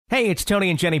Hey, it's Tony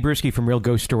and Jenny Brewski from Real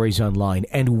Ghost Stories Online,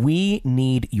 and we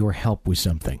need your help with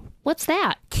something. What's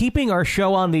that? Keeping our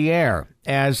show on the air.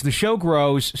 As the show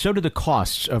grows, so do the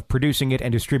costs of producing it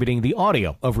and distributing the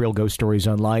audio of Real Ghost Stories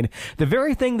Online, the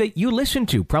very thing that you listen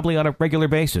to probably on a regular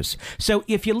basis. So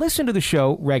if you listen to the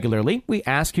show regularly, we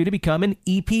ask you to become an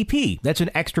EPP. That's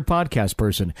an extra podcast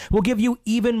person. We'll give you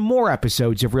even more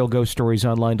episodes of Real Ghost Stories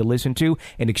Online to listen to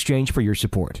in exchange for your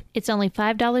support. It's only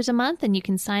 $5 a month, and you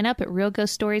can sign up at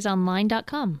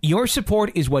realghoststoriesonline.com. Your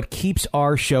support is what keeps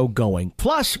our show going.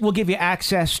 Plus, we'll give you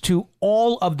access to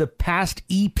all of the past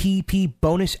EPP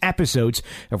bonus episodes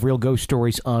of Real Ghost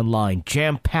Stories Online,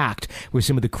 jam-packed with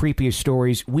some of the creepiest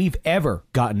stories we've ever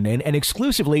gotten in, and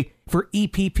exclusively for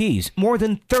EPPs. More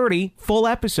than 30 full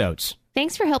episodes.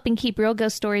 Thanks for helping keep Real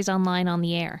Ghost Stories Online on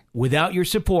the air. Without your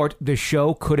support, the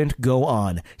show couldn't go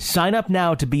on. Sign up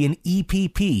now to be an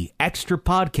EPP, extra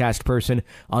podcast person,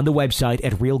 on the website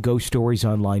at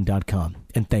realghoststoriesonline.com.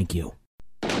 And thank you.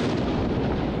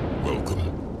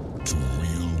 Welcome to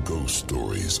Real Ghost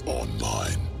Stories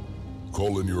Online.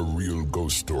 Call in your real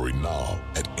ghost story now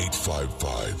at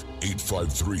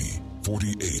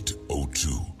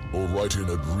 855-853-4802 or write in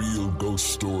at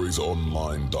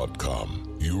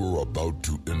realghoststoriesonline.com. You're about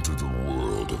to enter the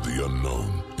world of the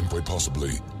unknown and quite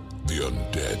possibly the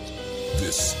undead.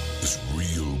 This is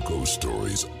Real Ghost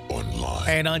Stories Online.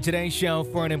 And on today's show,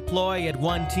 for an employee at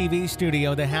one TV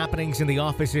studio, the happenings in the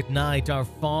office at night are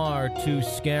far too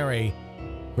scary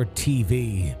for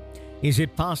TV. Is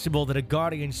it possible that a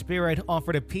guardian spirit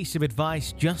offered a piece of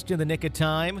advice just in the nick of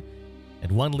time?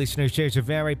 And one listener shares a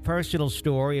very personal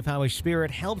story of how a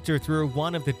spirit helped her through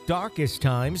one of the darkest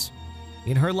times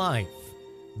in her life.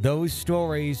 Those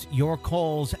stories, your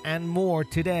calls, and more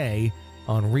today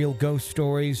on Real Ghost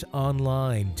Stories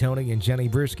Online. Tony and Jenny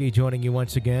Brewski joining you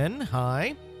once again.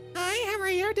 Hi. Hi, how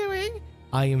are you doing?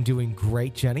 I am doing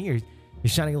great, Jenny. You're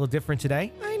sounding a little different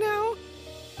today. I know.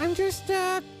 I'm just,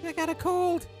 I got a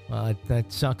cold.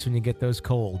 That sucks when you get those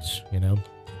colds, you know.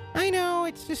 I know,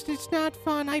 it's not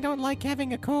fun. I don't like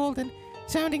having a cold and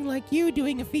sounding like you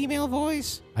doing a female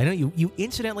voice. I know, you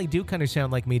incidentally do kind of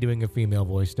sound like me doing a female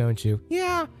voice, don't you?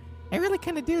 Yeah, I really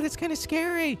kind of do. That's kind of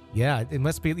scary. Yeah, it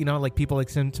must be, like people like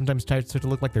sometimes start to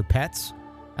look like their pets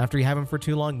after you have them for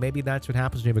too long. Maybe that's what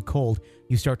happens when you have a cold.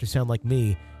 You start to sound like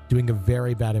me doing a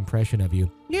very bad impression of you.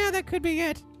 Yeah, that could be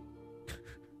it.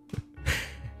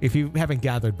 If you haven't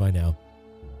gathered by now,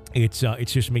 it's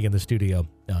just me in the studio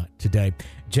today.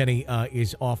 Jenny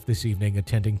is off this evening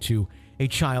attending to a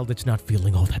child that's not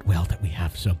feeling all that well that we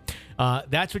have. So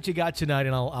that's what you got tonight,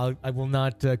 and I will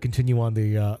not continue on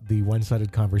the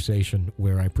one-sided conversation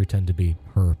where I pretend to be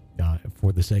her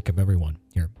for the sake of everyone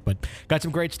here. But got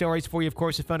some great stories for you. Of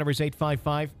course, the phone number is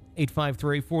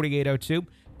 855-853-4802. Of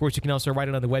course, you can also write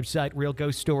it on the website,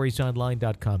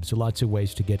 realghoststoriesonline.com. So lots of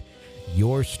ways to get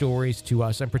your stories to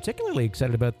us. I'm particularly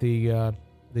excited about the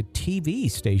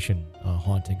TV station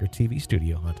haunting or TV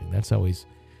studio haunting. That's always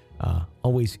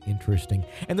interesting.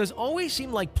 And those always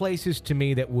seem like places to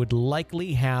me that would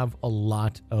likely have a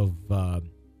lot of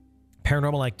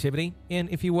paranormal activity in,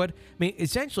 if you would.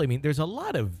 Essentially, there's a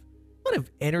lot of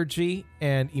energy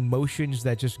and emotions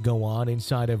that just go on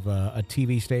inside of a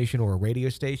TV station or a radio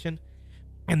station.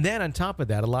 And then on top of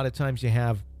that, a lot of times you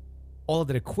have all of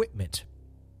that equipment,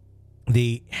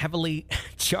 the heavily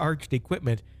charged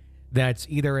equipment that's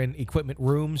either in equipment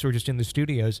rooms or just in the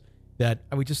studios that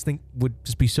I would just think would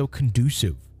just be so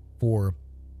conducive for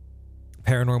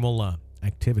paranormal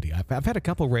activity. I've had a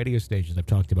couple radio stations I've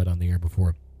talked about on the air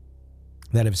before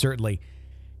that have certainly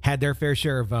had their fair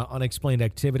share of unexplained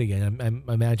activity, and I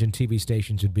imagine TV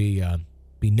stations would be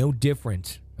no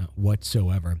different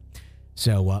whatsoever.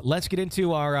 So let's get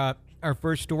into our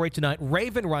first story tonight.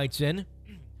 Raven writes in,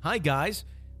 "Hi guys.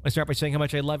 I start by saying how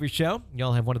much I love your show.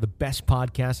 Y'all have one of the best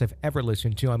podcasts I've ever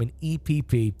listened to. I'm an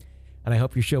EPP, and I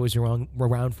hope your show is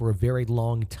around for a very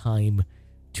long time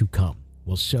to come."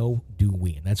 Well, so do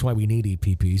we, and that's why we need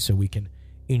EPPs, so we can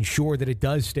ensure that it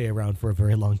does stay around for a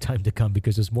very long time to come,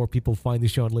 because as more people find the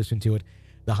show and listen to it,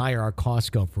 the higher our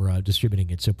costs go for distributing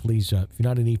it. So please, if you're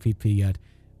not an EPP yet,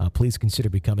 please consider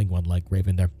becoming one like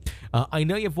Raven there. I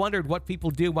know you've wondered what people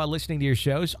do while listening to your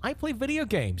shows. I play video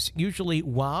games, usually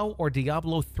WoW or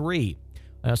Diablo 3.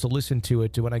 I also listen to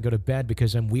it when I go to bed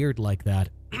because I'm weird like that.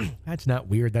 That's not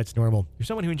weird, that's normal. You're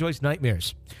someone who enjoys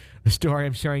nightmares. The story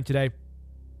I'm sharing today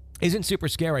isn't super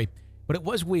scary, but it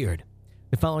was weird.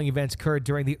 The following events occurred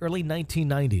during the early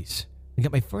 1990s. I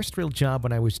got my first real job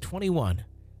when I was 21.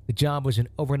 The job was an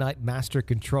overnight master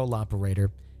control operator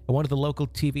at one of the local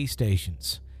TV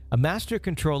stations. A master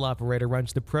control operator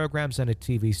runs the programs on a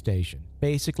TV station.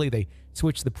 Basically, they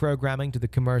switch the programming to the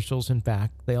commercials and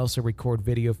back. They also record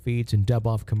video feeds and dub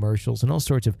off commercials and all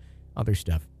sorts of other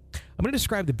stuff. I'm going to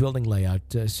describe the building layout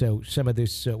so some of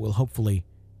this will hopefully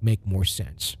make more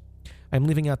sense. I'm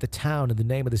leaving out the town and the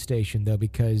name of the station, though,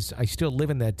 because I still live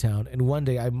in that town, and one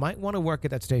day I might want to work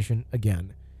at that station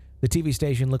again. The TV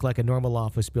station looked like a normal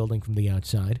office building from the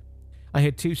outside. I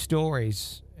had 2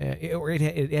 stories.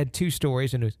 It had 2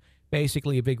 stories, and it was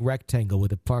basically a big rectangle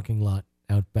with a parking lot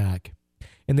out back.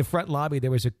 In the front lobby,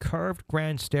 there was a curved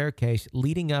grand staircase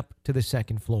leading up to the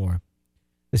 2nd floor.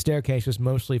 The staircase was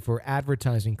mostly for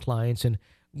advertising clients and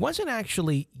wasn't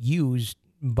actually used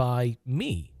by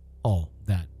me all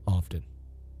that often.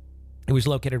 It was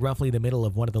located roughly in the middle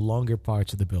of one of the longer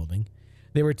parts of the building.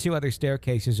 There were 2 other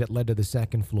staircases that led to the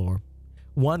 2nd floor.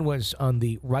 One was on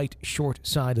the right short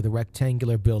side of the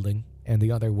rectangular building, and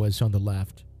the other was on the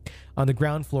left. On the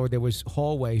ground floor, there was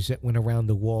hallways that went around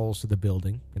the walls of the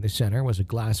building. In the center was a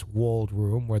glass-walled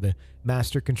room where the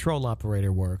master control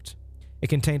operator worked. It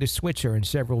contained a switcher and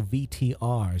several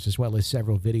VTRs, as well as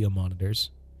several video monitors.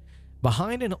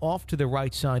 Behind and off to the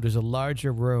right side was a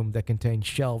larger room that contained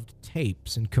shelved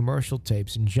tapes and commercial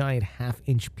tapes and giant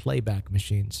half-inch playback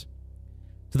machines.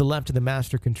 To the left of the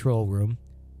master control room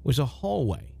was a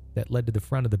hallway that led to the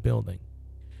front of the building.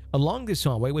 Along this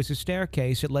hallway was a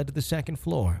staircase that led to the 2nd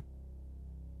floor.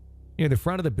 Near the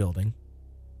front of the building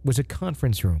was a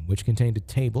conference room which contained a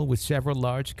table with several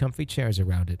large, comfy chairs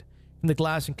around it. From the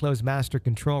glass-enclosed master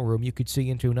control room, you could see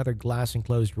into another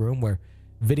glass-enclosed room where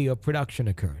video production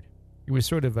occurred. It was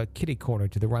sort of a kitty corner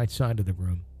to the right side of the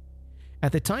room.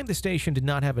 At the time, the station did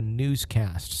not have a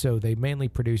newscast, so they mainly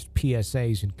produced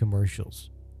PSAs and commercials.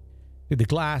 Through the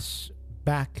glass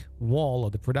back wall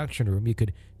of the production room, you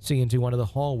could see into one of the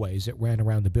hallways that ran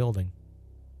around the building.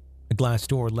 A glass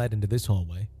door led into this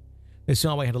hallway. This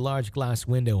hallway had a large glass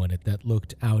window in it that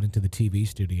looked out into the TV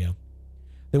studio.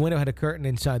 The window had a curtain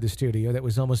inside the studio that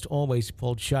was almost always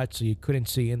pulled shut so you couldn't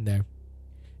see in there.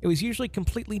 It was usually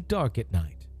completely dark at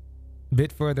night. A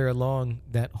bit further along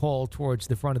that hall towards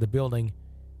the front of the building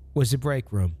was the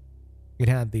break room. It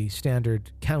had the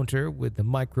standard counter with the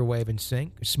microwave and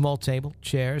sink, a small table,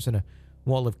 chairs, and a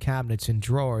wall of cabinets and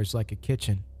drawers like a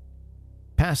kitchen.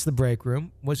 Past the break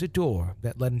room was a door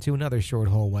that led into another short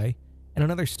hallway and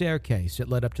another staircase that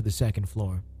led up to the 2nd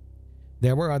floor.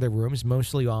 There were other rooms,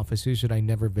 mostly offices, that I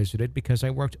never visited because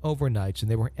I worked overnights and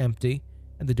they were empty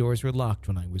and the doors were locked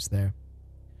when I was there.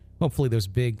 Hopefully those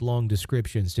big, long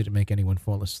descriptions didn't make anyone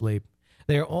fall asleep.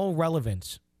 They are all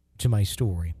relevant to my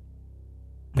story.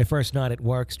 My first night at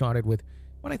work started with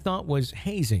what I thought was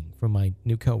hazing from my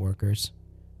new coworkers.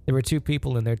 There were 2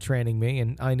 people in there training me,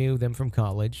 and I knew them from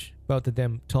college. Both of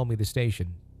them told me the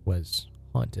station was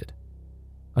haunted.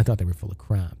 I thought they were full of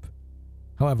crap.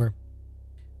 However,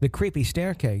 the creepy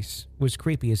staircase was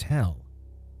creepy as hell.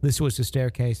 This was the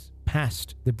staircase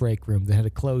past the break room that had a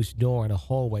closed door and a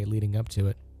hallway leading up to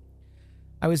it.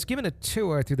 I was given a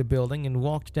tour through the building and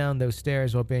walked down those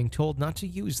stairs while being told not to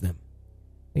use them.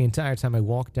 The entire time I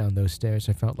walked down those stairs,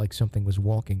 I felt like something was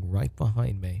walking right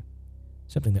behind me.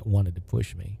 Something that wanted to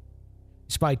push me.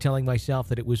 Despite telling myself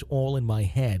that it was all in my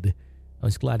head, I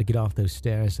was glad to get off those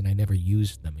stairs and I never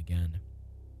used them again.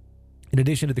 In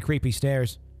addition to the creepy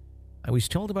stairs, I was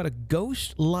told about a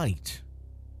ghost light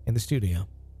in the studio.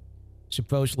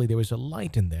 Supposedly there was a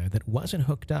light in there that wasn't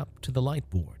hooked up to the light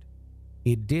board.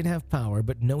 It did have power,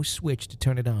 but no switch to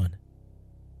turn it on.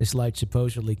 This light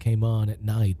supposedly came on at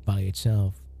night by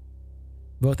itself.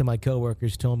 Both of my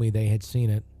coworkers told me they had seen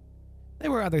it. There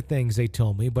were other things they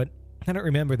told me, but I don't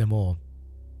remember them all.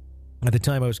 At the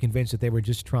time, I was convinced that they were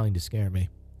just trying to scare me.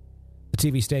 The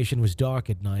TV station was dark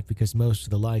at night because most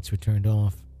of the lights were turned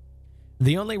off.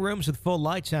 The only rooms with full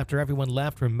lights after everyone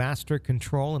left were master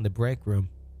control and the break room.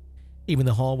 Even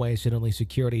the hallways had only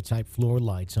security-type floor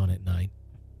lights on at night.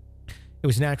 It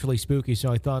was naturally spooky,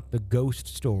 so I thought the ghost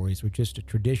stories were just a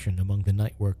tradition among the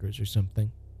night workers or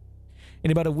something. In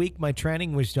about a week, my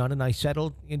training was done and I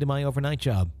settled into my overnight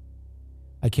job.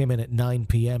 I came in at 9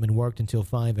 p.m. and worked until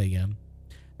 5 a.m.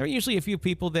 There were usually a few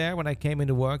people there when I came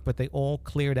into work, but they all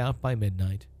cleared out by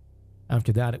midnight.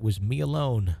 After that, it was me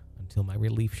alone until my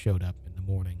relief showed up in the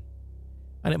morning.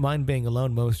 I didn't mind being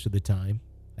alone most of the time.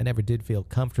 I never did feel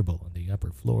comfortable on the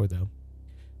upper floor, though.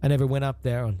 I never went up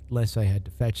there unless I had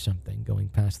to fetch something. Going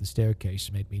past the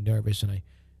staircase made me nervous, and I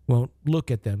won't look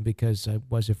at them because I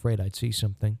was afraid I'd see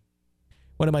something.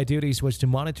 One of my duties was to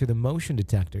monitor the motion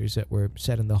detectors that were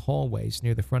set in the hallways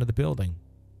near the front of the building.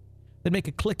 They'd make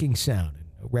a clicking sound,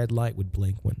 and a red light would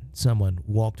blink when someone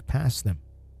walked past them.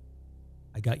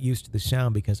 I got used to the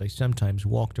sound because I sometimes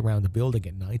walked around the building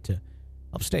at night to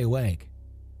help stay awake.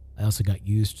 I also got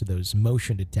used to those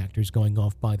motion detectors going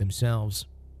off by themselves.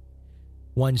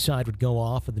 One side would go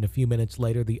off, and then a few minutes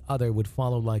later, the other would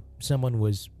follow like someone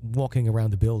was walking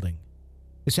around the building.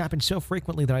 This happened so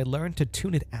frequently that I learned to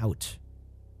tune it out.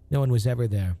 No one was ever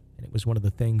there, and it was one of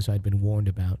the things I'd been warned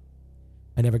about.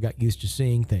 I never got used to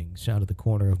seeing things out of the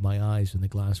corner of my eyes in the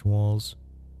glass walls.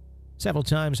 Several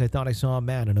times I thought I saw a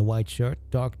man in a white shirt,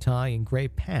 dark tie, and gray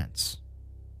pants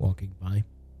walking by.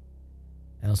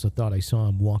 I also thought I saw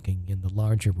him walking in the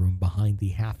larger room behind the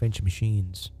half-inch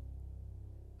machines.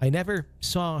 I never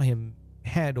saw him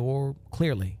head or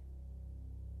clearly.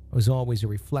 It was always a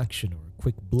reflection or a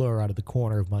quick blur out of the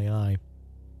corner of my eye.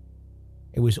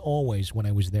 It was always when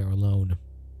I was there alone.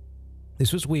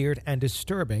 This was weird and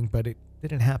disturbing, but it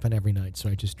didn't happen every night, so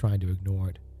I just tried to ignore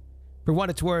it. For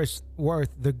what it's worth,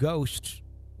 the ghost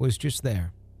was just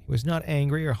there. He was not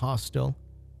angry or hostile.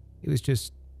 It was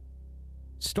just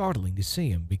startling to see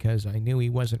him because I knew he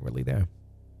wasn't really there.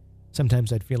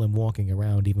 Sometimes I'd feel him walking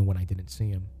around even when I didn't see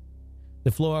him.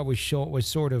 The floor was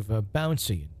sort of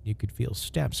bouncy, and you could feel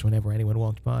steps whenever anyone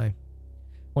walked by.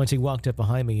 Once he walked up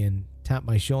behind me and tapped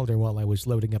my shoulder while I was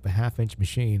loading up a half-inch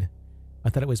machine. I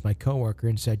thought it was my coworker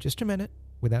and said, "Just a minute,"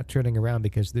 without turning around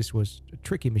because this was a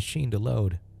tricky machine to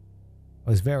load. I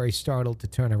was very startled to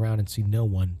turn around and see no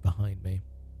one behind me.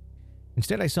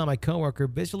 Instead, I saw my coworker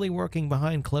busily working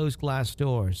behind closed glass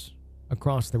doors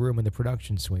across the room in the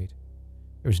production suite.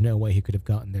 There was no way he could have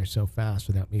gotten there so fast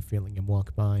without me feeling him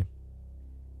walk by.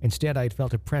 Instead, I had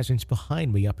felt a presence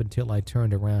behind me up until I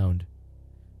turned around.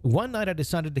 One night, I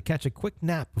decided to catch a quick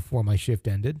nap before my shift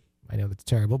ended. I know that's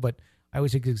terrible, but I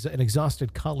was an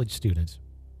exhausted college student.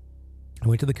 I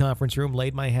went to the conference room,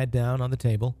 laid my head down on the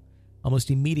table.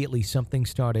 Almost immediately, something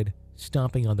started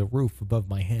stomping on the roof above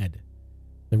my head.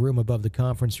 The room above the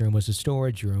conference room was a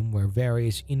storage room where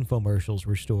various infomercials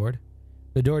were stored.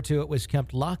 The door to it was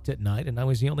kept locked at night, and I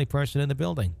was the only person in the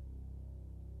building.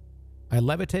 I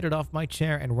levitated off my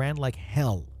chair and ran like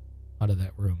hell out of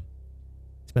that room.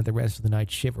 Spent the rest of the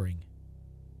night shivering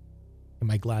in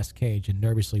my glass cage and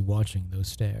nervously watching those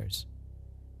stairs.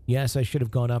 Yes, I should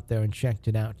have gone up there and checked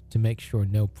it out to make sure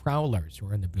no prowlers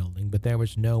were in the building, but there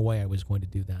was no way I was going to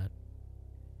do that.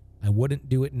 I wouldn't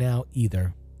do it now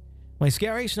either. My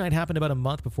scariest night happened about a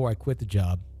month before I quit the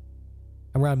job.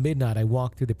 Around midnight, I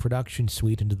walked through the production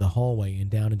suite into the hallway and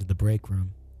down into the break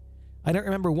room. I don't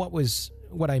remember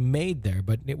what I made there,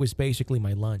 but it was basically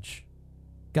my lunch.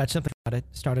 Got something out of it,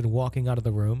 started walking out of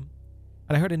the room,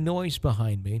 and I heard a noise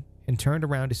behind me and turned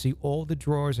around to see all the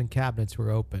drawers and cabinets were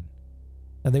open.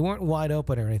 Now, they weren't wide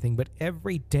open or anything, but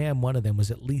every damn one of them was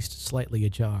at least slightly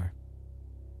ajar.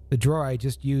 The drawer I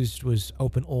just used was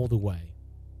open all the way.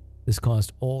 This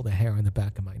caused all the hair on the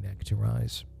back of my neck to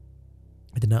rise.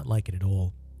 I did not like it at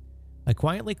all. I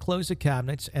quietly closed the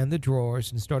cabinets and the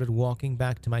drawers and started walking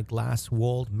back to my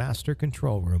glass-walled master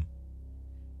control room.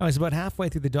 I was about halfway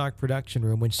through the dark production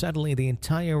room when suddenly the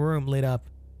entire room lit up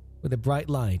with a bright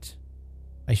light.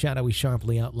 My shadow was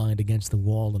sharply outlined against the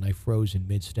wall and I froze in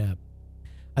mid-step.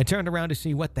 I turned around to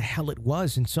see what the hell it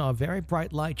was and saw a very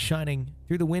bright light shining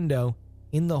through the window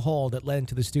in the hall that led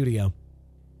into the studio.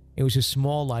 It was a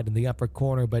small light in the upper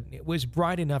corner, but it was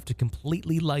bright enough to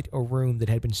completely light a room that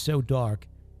had been so dark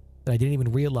that I didn't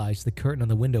even realize the curtain on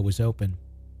the window was open.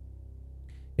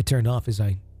 It turned off as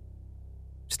I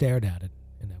stared at it,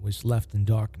 and I was left in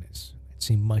darkness. It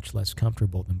seemed much less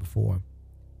comfortable than before.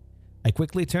 I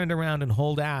quickly turned around and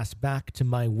hauled ass back to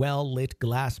my well-lit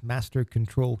glass master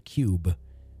control cube.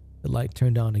 The light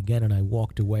turned on again and I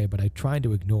walked away, but I tried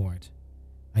to ignore it.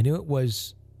 I knew it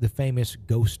was the famous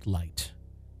ghost light.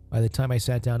 By the time I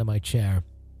sat down in my chair,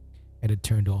 it had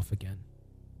turned off again.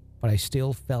 But I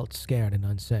still felt scared and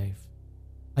unsafe.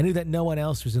 I knew that no one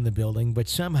else was in the building, but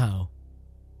somehow,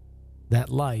 that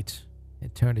light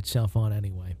had turned itself on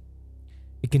anyway.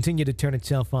 It continued to turn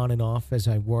itself on and off as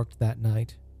I worked that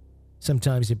night.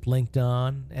 Sometimes it blinked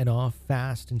on and off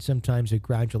fast, and sometimes it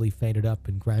gradually faded up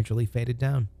and gradually faded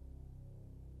down.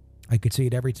 I could see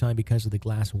it every time because of the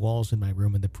glass walls in my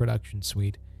room in the production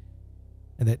suite,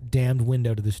 and that damned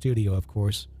window to the studio, of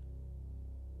course.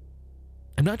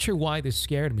 I'm not sure why this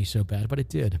scared me so bad, but it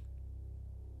did.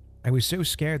 I was so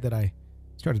scared that I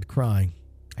started crying.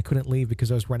 I couldn't leave because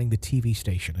I was running the TV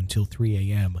station until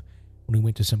 3 a.m. when we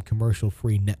went to some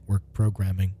commercial-free network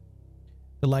programming.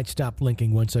 The light stopped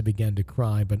blinking once I began to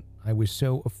cry, but I was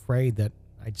so afraid that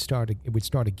it would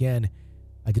start again,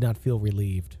 I did not feel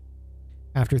relieved.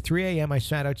 After 3 a.m., I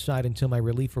sat outside until my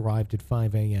relief arrived at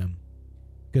 5 a.m.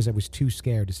 because I was too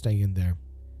scared to stay in there.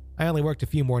 I only worked a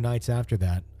few more nights after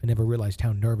that. I never realized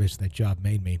how nervous that job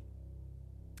made me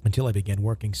until I began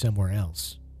working somewhere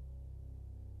else.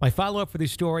 My follow-up for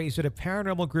this story is that a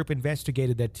paranormal group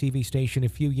investigated that TV station a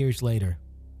few years later.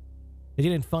 They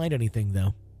didn't find anything,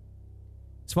 though.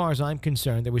 As far as I'm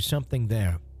concerned, there was something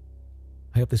there.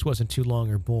 I hope this wasn't too long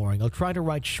or boring. I'll try to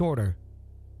write shorter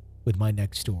with my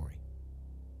next story.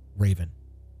 Raven.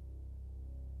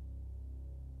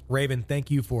 Raven, thank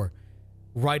you for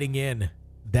writing in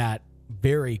that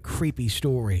very creepy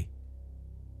story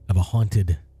of a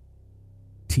haunted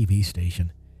TV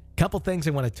station. Couple things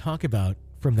I want to talk about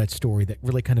from that story that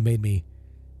really kind of made me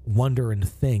wonder and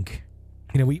think.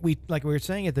 You know, we like we were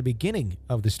saying at the beginning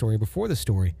of the story, before the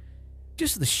story,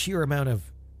 just the sheer amount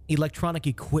of electronic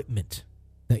equipment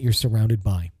that you're surrounded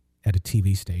by at a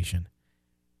TV station.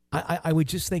 I would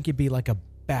just think it'd be like a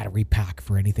battery pack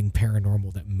for anything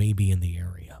paranormal that may be in the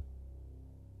area.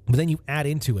 But then you add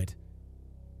into it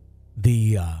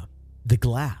the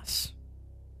glass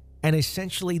and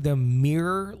essentially the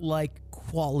mirror-like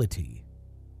quality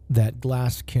that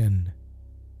glass can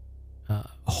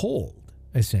hold,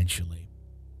 essentially.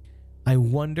 I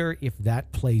wonder if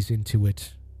that plays into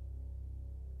it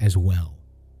as well.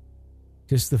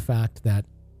 Just the fact that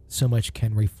so much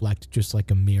can reflect just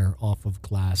like a mirror off of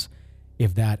glass,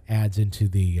 if that adds into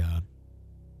the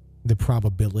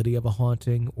probability of a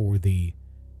haunting or the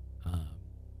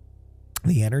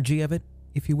energy of it,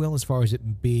 if you will, as far as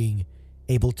it being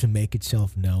able to make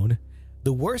itself known.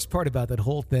 The worst part about that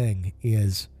whole thing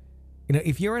is, you know,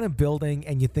 if you're in a building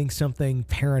and you think something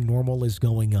paranormal is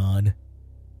going on,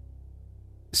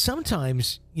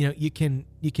 sometimes, you know, you can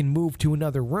move to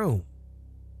another room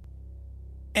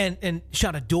and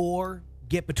shut a door,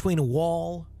 get between a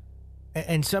wall,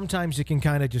 and sometimes you can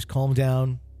kind of just calm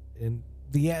down and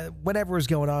whatever is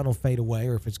going on will fade away,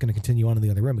 or if it's going to continue on in the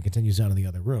other room, it continues on in the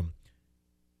other room.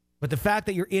 But the fact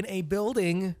that you're in a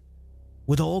building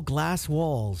with all glass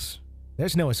walls,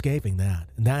 there's no escaping that.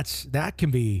 And that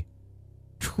can be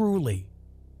truly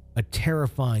a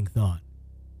terrifying thought.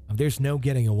 There's no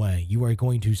getting away. You are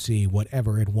going to see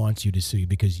whatever it wants you to see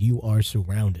because you are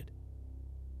surrounded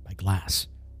by glass.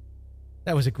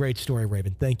 That was a great story,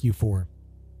 Raven. Thank you for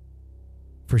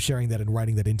sharing that and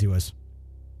writing that into us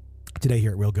today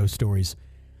here at Real Ghost Stories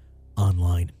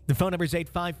Online. The phone number is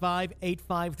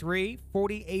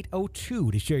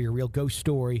 855-853-4802 to share your real ghost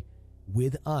story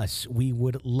with us. We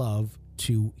would love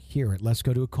to hear it. Let's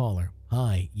go to a caller.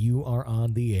 Hi, you are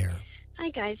on the air. Hi,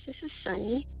 guys. This is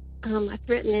Sunny. I've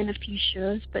written in a few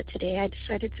shows, but today I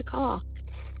decided to call.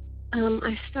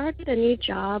 I started a new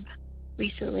job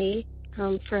recently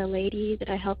for a lady that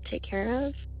I help take care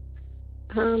of.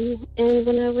 And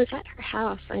when I was at her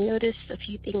house, I noticed a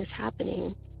few things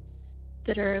happening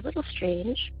that are a little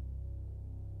strange.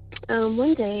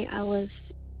 One day I was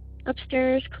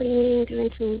upstairs cleaning,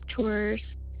 doing some chores,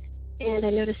 and I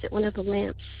noticed that one of the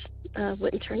lamps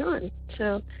wouldn't turn on.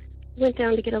 So I went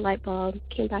down to get a light bulb,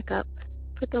 came back up,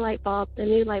 put the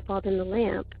new light bulb in the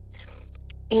lamp,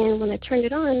 and when I turned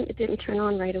it on, it didn't turn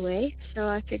on right away. So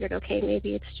I figured, okay,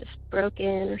 maybe it's just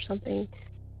broken or something.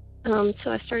 So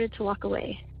I started to walk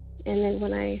away. And then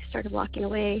when I started walking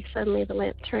away, suddenly the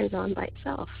lamp turns on by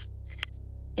itself.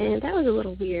 And that was a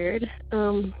little weird.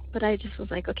 But I just was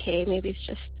like, okay, maybe it's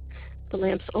just the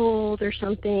lamp's old or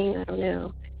something. I don't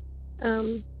know.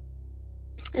 And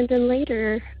then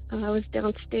later, I was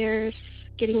downstairs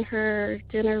getting her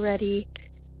dinner ready,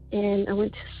 and I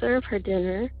went to serve her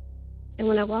dinner. And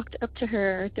when I walked up to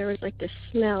her, there was like this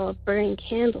smell of burning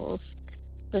candles,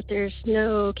 but there's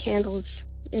no candles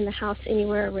in the house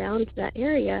anywhere around that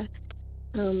area.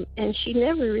 And she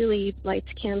never really lights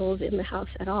candles in the house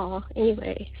at all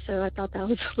anyway, so I thought that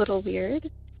was a little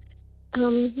weird.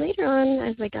 Later on,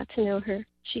 as I got to know her,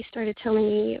 she started telling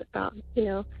me about,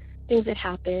 things that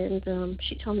happened.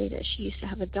 She told me that she used to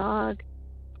have a dog,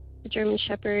 a German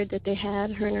Shepherd that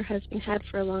her and her husband had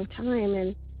for a long time,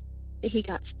 and he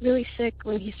got really sick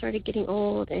when he started getting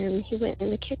old, and he went in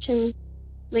the kitchen,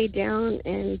 laid down,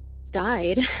 and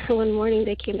died. One morning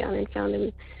they came down and found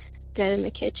him dead in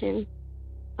the kitchen.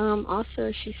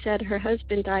 Also, she said her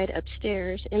husband died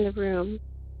upstairs in the room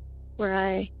where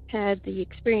I had the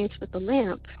experience with the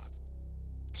lamp.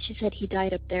 She said he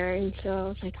died up there, and so I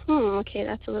was like, okay,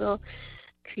 that's a little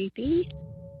creepy.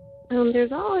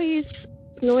 There's always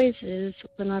noises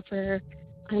whenever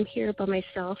I'm here by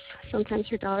myself. Sometimes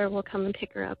her daughter will come and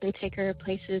pick her up and take her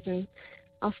places, and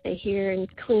I'll stay here and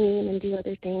clean and do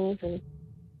other things. And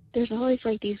there's always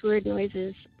like these weird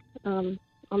noises on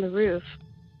the roof.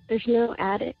 There's no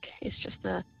attic. It's just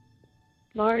a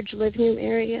large living room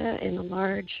area and a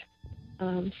large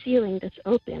ceiling that's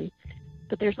open.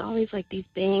 but there's always like these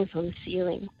bangs on the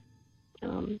ceiling.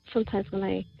 Sometimes when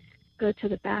I go to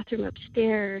the bathroom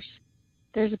upstairs,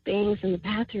 there's bangs in the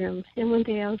bathroom. And one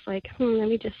day I was like, let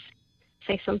me just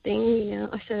say something,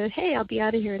 I said, hey, I'll be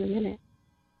out of here in a minute.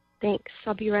 Thanks,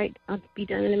 I'll be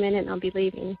done in a minute and I'll be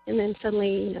leaving. And then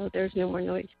suddenly, there's no more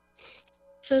noise.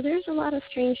 So there's a lot of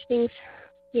strange things,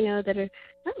 that are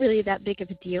not really that big of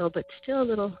a deal, but still a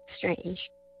little strange.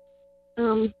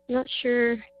 Not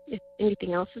sure if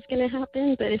anything else is going to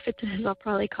happen, but if it does, I'll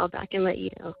probably call back and let you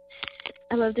know.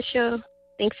 I love the show.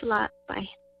 Thanks a lot. Bye.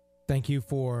 Thank you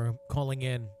for calling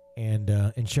in and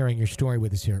sharing your story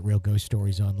with us here at Real Ghost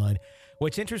Stories Online.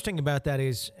 What's interesting about that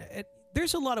is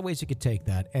there's a lot of ways you could take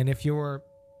that. And if you're,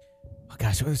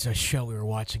 it was a show we were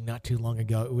watching not too long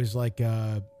ago. It was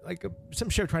some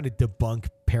show trying to debunk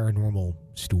paranormal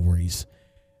stories.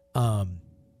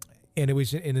 And it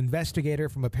was an investigator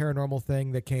from a paranormal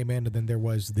thing that came in, and then there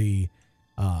was the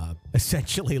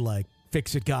essentially like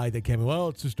fix-it guy that came in. Well,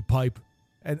 it's just a pipe.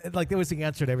 And like there was the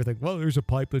answer to everything. Well, there's a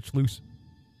pipe that's loose.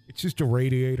 It's just a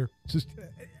radiator.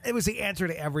 It was the answer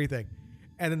to everything.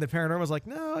 And then the paranormal was like,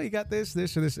 no, you got this,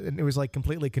 or this. And it was like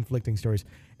completely conflicting stories.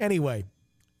 Anyway,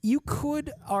 you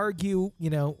could argue,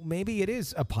 maybe it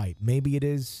is a pipe. Maybe it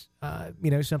is,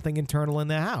 something internal in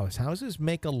the house. Houses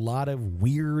make a lot of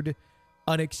weird,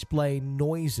 unexplained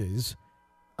noises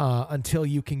until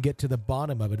you can get to the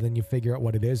bottom of it. And then you figure out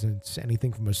what it is. And it's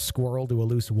anything from a squirrel to a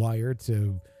loose wire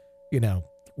to,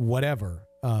 whatever.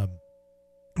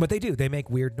 But they do. They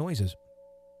make weird noises.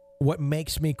 What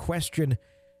makes me question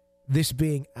this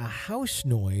being a house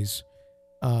noise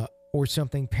or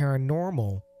something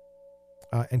paranormal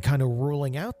and kind of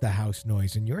ruling out the house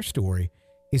noise in your story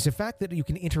is the fact that you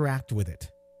can interact with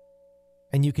it.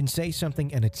 And you can say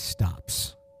something and it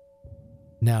stops.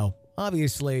 Now,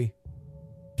 obviously,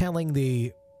 telling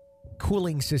the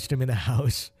cooling system in a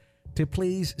house to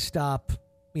please stop,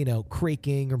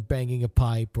 creaking or banging a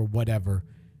pipe or whatever,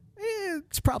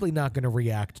 it's probably not going to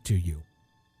react to you.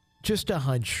 Just a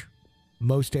hunch.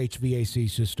 Most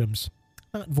HVAC systems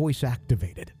not voice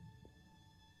activated,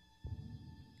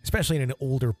 especially in an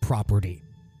older property.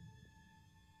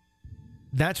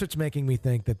 That's what's making me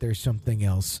think that there's something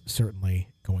else certainly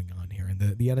going on here, and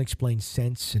the unexplained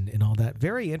sense and all that.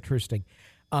 Very interesting.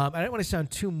 I don't want to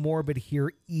sound too morbid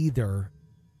here either,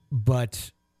 but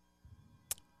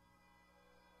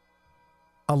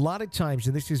a lot of times,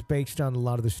 and this is based on a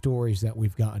lot of the stories that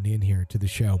we've gotten in here to the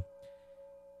show,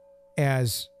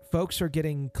 as folks are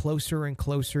getting closer and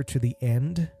closer to the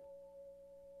end,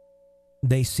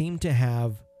 they seem to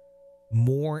have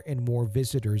more and more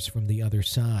visitors from the other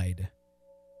side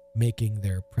making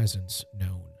their presence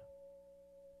known.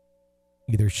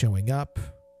 Either showing up,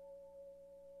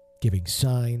 giving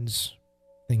signs,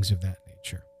 things of that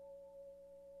nature.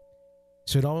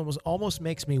 So it almost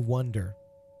makes me wonder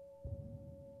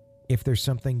if there's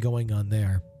something going on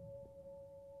there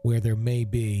where there may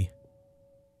be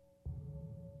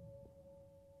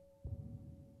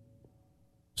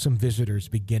some visitors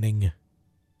beginning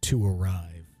to arrive.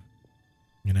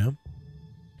 I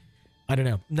don't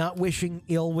know. Not wishing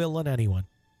ill will on anyone.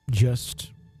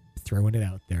 Just throwing it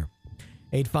out there.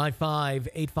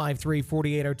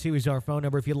 855-853-4802 is our phone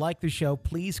number. If you like the show,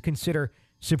 please consider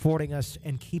supporting us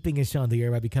and keeping us on the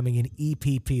air by becoming an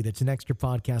EPP. That's an extra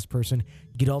podcast person.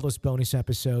 You get all those bonus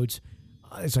episodes.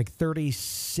 It's like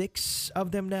 36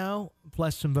 of them now,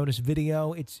 plus some bonus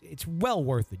video. It's well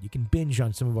worth it. You can binge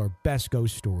on some of our best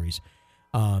ghost stories.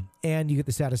 And you get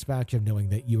the satisfaction of knowing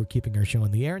that you are keeping our show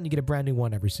on the air, and you get a brand new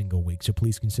one every single week. So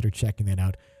please consider checking that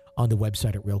out on the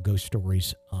website at Real Ghost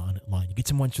Stories Online. You get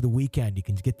some ones for the weekend. You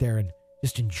can get there and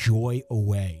just enjoy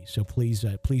away. So please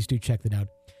do check that out.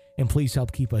 And please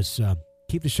help keep the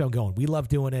show going. We love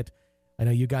doing it. I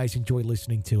know you guys enjoy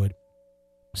listening to it.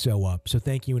 So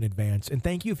thank you in advance. And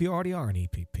thank you if you already are an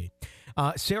EPP.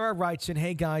 Sarah writes in,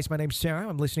 hey guys, my name's Sarah.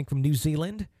 I'm listening from New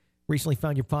Zealand. Recently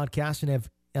found your podcast and have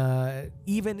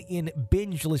even in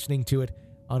binge listening to it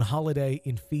on holiday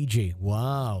in Fiji.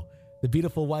 Wow. The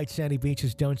beautiful white sandy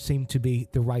beaches don't seem to be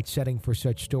the right setting for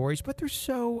such stories, but they're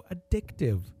so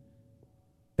addictive.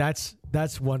 That's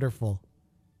wonderful.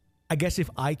 I guess if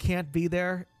I can't be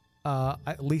there,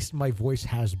 at least my voice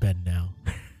has been now.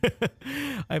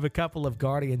 I have a couple of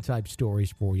Guardian-type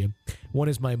stories for you. One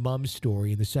is my mom's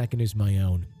story, and the second is my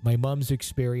own. My mom's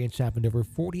experience happened over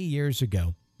 40 years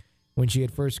ago when she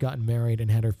had first gotten married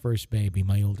and had her first baby,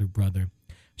 my older brother.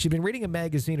 She'd been reading a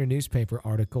magazine or newspaper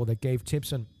article that gave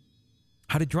tips on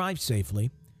how to drive safely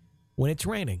when it's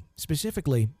raining,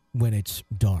 specifically when it's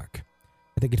dark.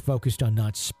 I think it focused on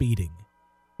not speeding.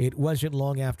 It wasn't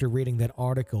long after reading that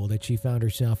article that she found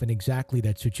herself in exactly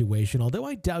that situation, although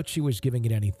I doubt she was giving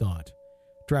it any thought.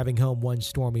 Driving home one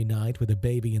stormy night with a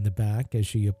baby in the back, as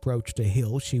she approached a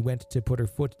hill, she went to put her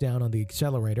foot down on the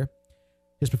accelerator.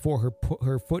 Just before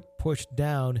her foot pushed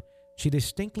down, she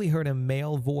distinctly heard a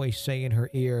male voice say in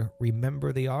her ear,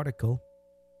 "Remember the article?"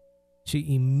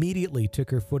 She immediately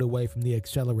took her foot away from the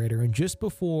accelerator, and just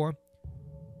before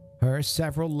her,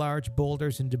 several large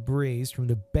boulders and debris from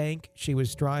the bank she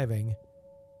was driving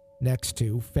next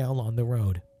to fell on the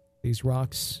road. These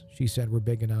rocks, she said, were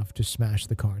big enough to smash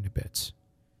the car into bits.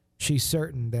 She's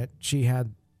certain that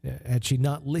had she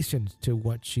not listened to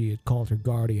what she had called her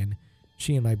guardian,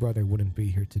 she and my brother wouldn't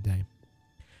be here today.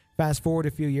 Fast forward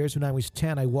a few years, when I was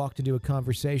 10, I walked into a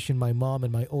conversation my mom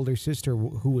and my older sister,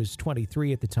 who was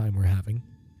 23 at the time, were having.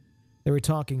 They were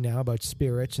talking now about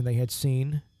spirits, and they had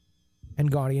seen and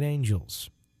guardian angels.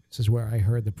 This is where I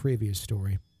heard the previous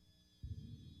story.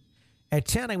 At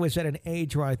 10, I was at an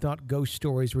age where I thought ghost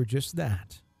stories were just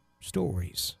that,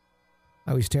 stories.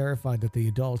 I was terrified that the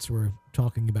adults were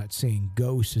talking about seeing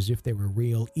ghosts as if they were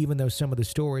real, even though some of the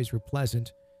stories were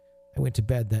pleasant. I went to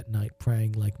bed that night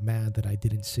praying like mad that I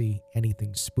didn't see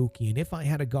anything spooky, and if I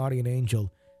had a guardian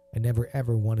angel, I never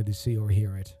ever wanted to see or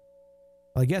hear it.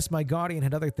 Well, I guess my guardian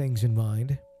had other things in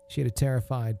mind. She had a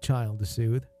terrified child to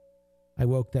soothe. I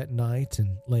woke that night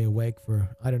and lay awake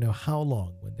for I don't know how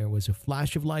long when there was a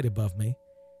flash of light above me.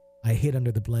 I hid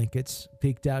under the blankets,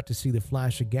 peeked out to see the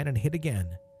flash again, and hid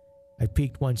again. I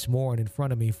peeked once more, and in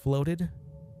front of me floated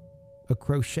a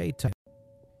crochet type.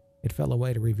 It fell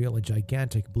away to reveal a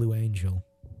gigantic blue angel.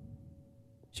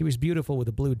 She was beautiful with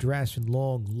a blue dress and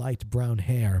long, light brown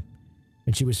hair,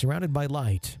 and she was surrounded by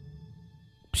light.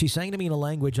 She sang to me in a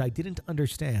language I didn't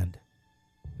understand.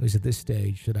 It was at this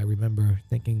stage that I remember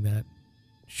thinking that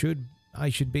I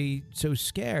should be so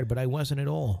scared, but I wasn't at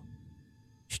all.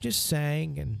 She just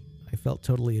sang, and I felt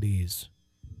totally at ease.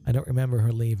 I don't remember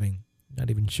her leaving. Not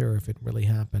even sure if it really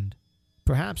happened.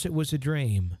 Perhaps it was a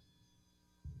dream.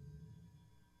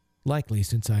 Likely,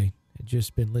 since I had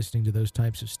just been listening to those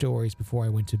types of stories before I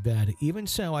went to bed. Even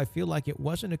so, I feel like it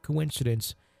wasn't a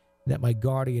coincidence that my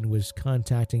guardian was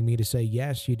contacting me to say,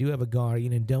 yes, you do have a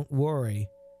guardian, and don't worry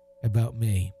about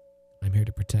me. I'm here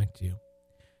to protect you.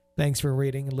 Thanks for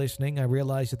reading and listening. I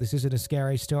realize that this isn't a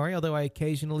scary story, although I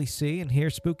occasionally see and hear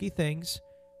spooky things.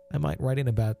 I might write in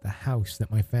about the house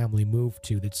that my family moved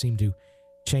to that seemed to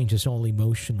change us all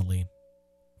emotionally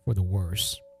for the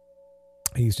worse.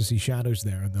 I used to see shadows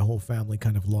there, and the whole family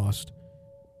kind of lost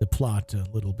the plot a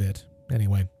little bit.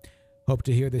 Anyway, hope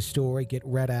to hear this story get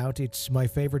read out. It's my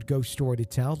favorite ghost story to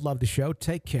tell. Love the show.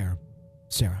 Take care,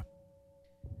 Sarah.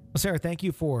 Well, Sarah, thank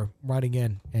you for writing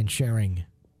in and sharing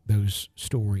those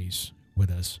stories with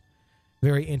us.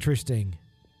 Very interesting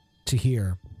to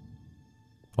hear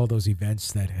all those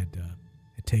events that had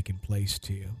taken place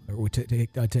to you, or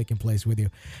taken place with you.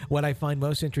 What I find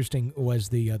most interesting was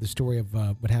the story of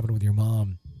what happened with your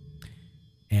mom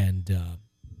and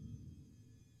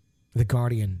the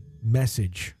guardian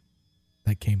message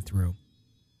that came through.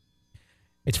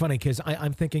 It's funny because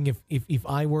I'm thinking if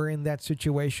I were in that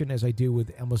situation, as I do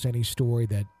with almost any story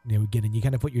that get in, you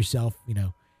kind of put yourself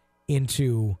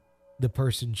into the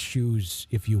person's shoes,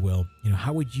 if you will.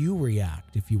 How would you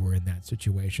react if you were in that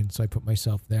situation? So I put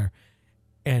myself there,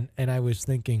 and I was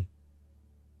thinking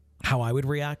how I would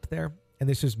react there. And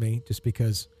this is me, just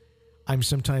because I'm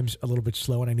sometimes a little bit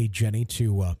slow, and I need Jenny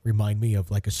to remind me of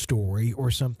like a story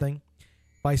or something.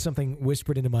 By something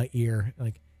whispered into my ear,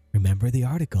 like, remember the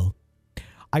article.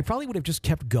 I probably would have just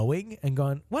kept going and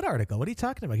gone, what article? What are you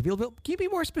talking about? Can you be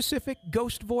more specific?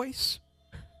 Ghost voice?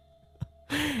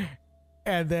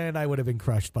 And then I would have been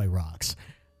crushed by rocks.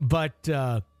 But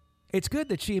it's good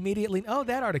that she immediately,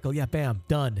 that article. Yeah, bam,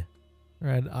 done.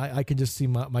 And I can just see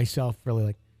myself really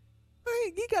like,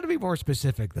 hey, you got to be more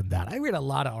specific than that. I read a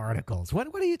lot of articles.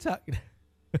 What are you talking?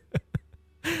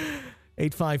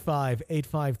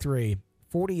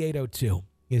 855-853-4802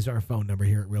 is our phone number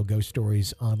here at Real Ghost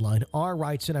Stories Online. R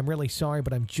writes in, I'm really sorry,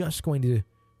 but I'm just going to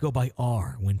go by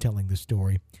R when telling the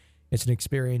story. It's an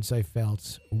experience I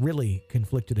felt really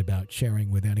conflicted about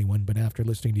sharing with anyone, but after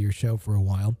listening to your show for a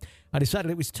while, I decided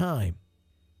it was time.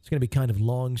 It's going to be kind of a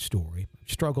long story.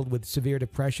 I've struggled with severe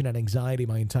depression and anxiety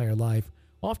my entire life,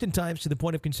 oftentimes to the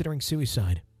point of considering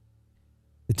suicide.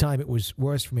 The time it was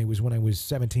worse for me was when I was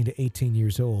 17 to 18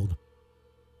 years old.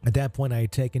 At that point, I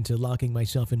had taken to locking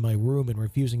myself in my room and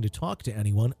refusing to talk to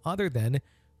anyone other than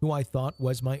who I thought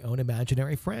was my own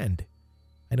imaginary friend.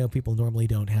 I know people normally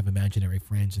don't have imaginary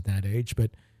friends at that age,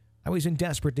 but I was in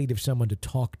desperate need of someone to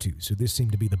talk to, so this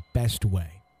seemed to be the best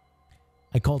way.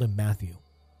 I called him Matthew.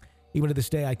 Even to this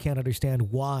day, I can't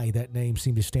understand why that name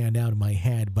seemed to stand out in my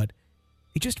head, but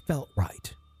it just felt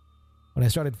right. When I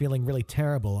started feeling really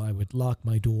terrible, I would lock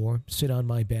my door, sit on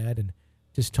my bed, and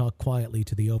just talk quietly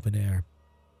to the open air.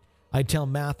 I'd tell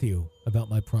Matthew about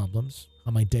my problems,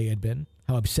 how my day had been,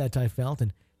 how upset I felt,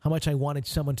 and how much I wanted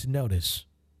someone to notice.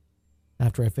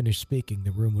 After I finished speaking,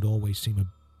 the room would always seem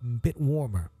a bit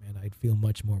warmer, and I'd feel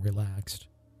much more relaxed.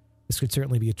 This could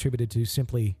certainly be attributed to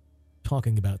simply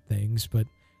talking about things, but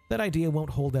that idea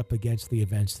won't hold up against the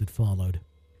events that followed.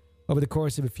 Over the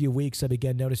course of a few weeks, I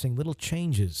began noticing little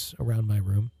changes around my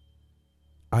room.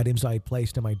 Items I had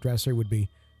placed on my dresser would be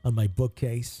on my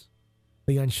bookcase.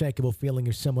 The unshakable feeling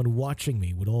of someone watching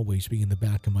me would always be in the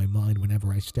back of my mind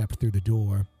whenever I stepped through the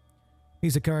door.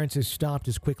 These occurrences stopped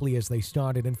as quickly as they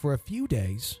started, and for a few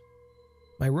days,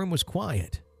 my room was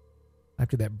quiet.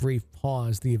 After that brief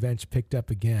pause, the events picked up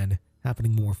again,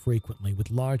 happening more frequently, with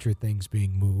larger things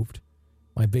being moved.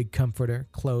 My big comforter,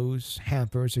 clothes,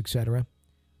 hampers, etc.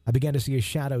 I began to see a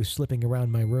shadow slipping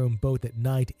around my room, both at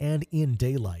night and in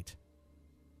daylight.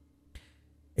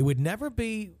 It would never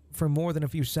be for more than a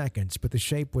few seconds, but the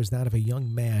shape was that of a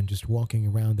young man just walking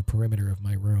around the perimeter of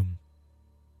my room.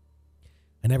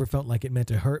 I never felt like it meant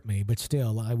to hurt me, but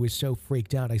still, I was so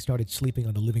freaked out I started sleeping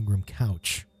on the living room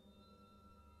couch.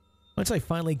 Once I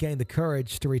finally gained the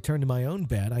courage to return to my own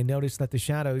bed, I noticed that the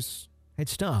shadows had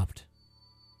stopped.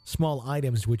 Small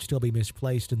items would still be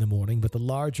misplaced in the morning, but the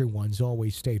larger ones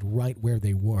always stayed right where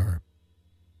they were.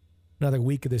 Another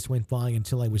week of this went by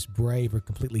until I was brave or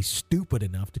completely stupid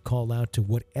enough to call out to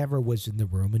whatever was in the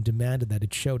room and demanded that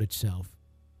it showed itself.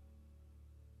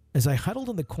 As I huddled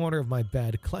in the corner of my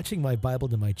bed, clutching my Bible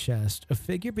to my chest, a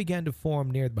figure began to form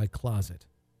near my closet.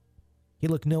 He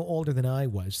looked no older than I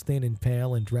was, thin and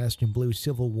pale and dressed in blue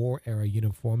Civil War-era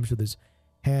uniforms with his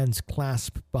hands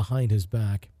clasped behind his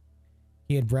back.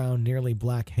 He had brown, nearly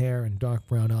black hair and dark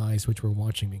brown eyes which were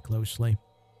watching me closely.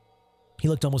 He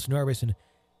looked almost nervous and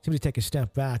seemed to take a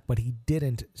step back, but he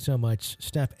didn't so much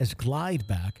step as glide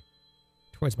back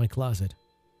towards my closet.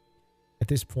 At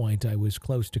this point, I was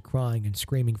close to crying and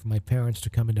screaming for my parents to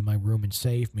come into my room and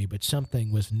save me, but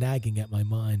something was nagging at my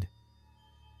mind,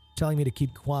 telling me to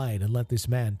keep quiet and let this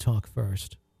man talk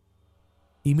first.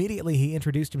 Immediately, he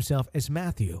introduced himself as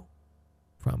Matthew,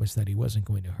 promised that he wasn't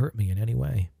going to hurt me in any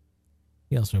way.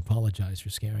 He also apologized for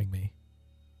scaring me.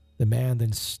 The man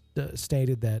then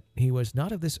stated that he was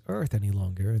not of this earth any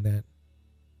longer, and that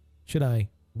should I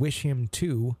wish him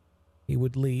to, he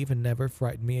would leave and never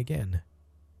frighten me again.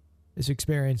 This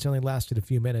experience only lasted a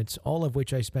few minutes, all of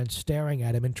which I spent staring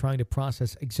at him and trying to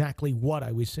process exactly what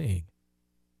I was seeing.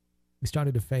 He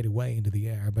started to fade away into the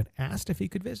air, but asked if he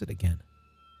could visit again.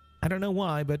 I don't know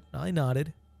why, but I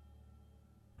nodded.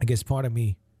 I guess part of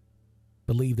me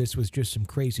believed this was just some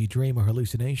crazy dream or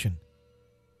hallucination.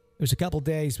 It was a couple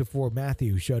days before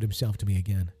Matthew showed himself to me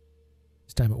again.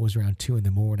 This time it was around 2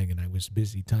 a.m, and I was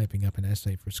busy typing up an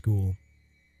essay for school.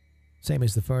 Same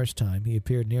as the first time, he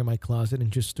appeared near my closet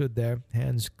and just stood there,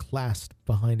 hands clasped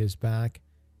behind his back,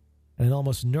 and an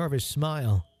almost nervous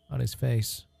smile on his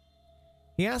face.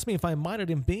 He asked me if I minded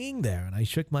him being there, and I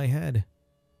shook my head,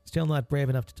 still not brave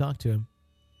enough to talk to him.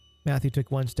 Matthew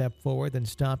took one step forward, then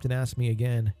stopped and asked me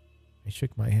again. I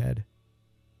shook my head.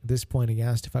 At this point, he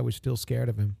asked if I was still scared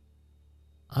of him.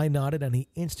 I nodded, and he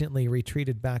instantly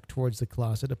retreated back towards the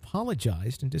closet,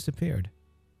 apologized, and disappeared.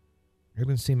 I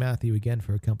didn't see Matthew again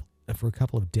for a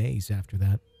couple of days after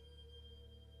that.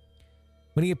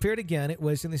 When he appeared again, it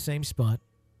was in the same spot.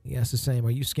 He asked the same,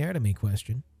 "Are you scared of me?"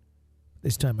 question.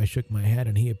 This time I shook my head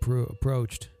and he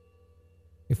approached.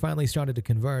 We finally started to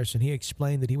converse, and he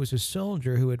explained that he was a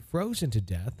soldier who had frozen to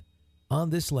death on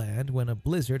this land when a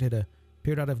blizzard had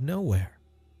appeared out of nowhere.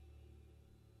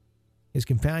 His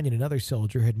companion, another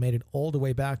soldier, had made it all the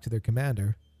way back to their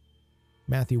commander.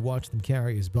 Matthew watched them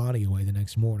carry his body away the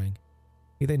next morning.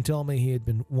 He then told me he had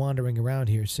been wandering around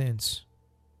here since,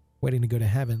 waiting to go to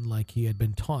heaven like he had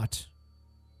been taught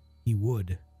he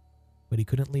would, but he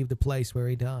couldn't leave the place where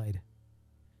he died.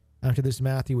 After this,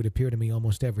 Matthew would appear to me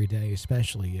almost every day,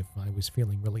 especially if I was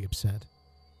feeling really upset.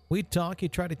 We'd talk,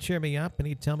 he'd try to cheer me up, and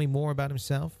he'd tell me more about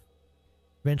himself.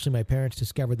 Eventually, my parents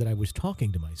discovered that I was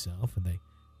talking to myself, and they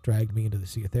dragged me in to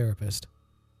see a therapist.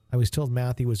 I was told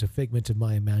Matthew was a figment of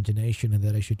my imagination and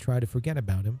that I should try to forget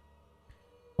about him.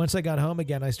 Once I got home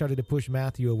again, I started to push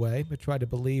Matthew away, but tried to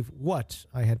believe what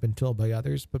I had been told by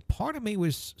others, but part of me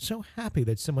was so happy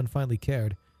that someone finally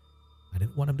cared. I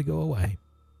didn't want him to go away.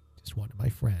 Just wanted my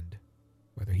friend,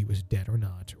 whether he was dead or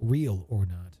not, real or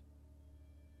not.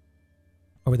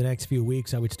 Over the next few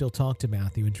weeks, I would still talk to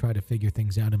Matthew and try to figure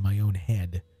things out in my own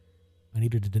head. I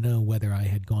needed to know whether I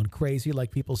had gone crazy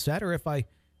like people said, or if I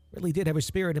really did have a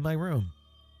spirit in my room.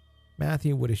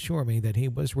 Matthew would assure me that he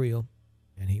was real,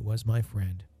 and he was my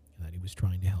friend, and that he was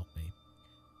trying to help me.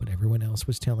 But everyone else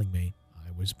was telling me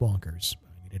I was bonkers.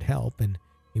 I needed help, and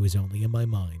he was only in my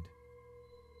mind.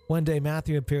 One day,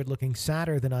 Matthew appeared looking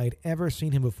sadder than I had ever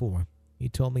seen him before. He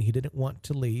told me he didn't want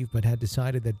to leave, but had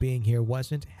decided that being here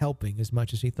wasn't helping as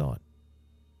much as he thought.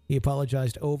 He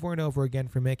apologized over and over again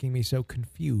for making me so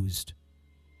confused,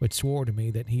 but swore to me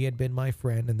that he had been my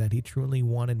friend and that he truly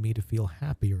wanted me to feel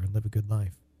happier and live a good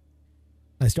life.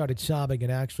 I started sobbing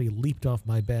and actually leaped off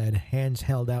my bed, hands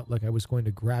held out like I was going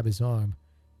to grab his arm,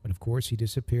 but of course he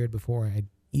disappeared before I had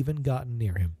even gotten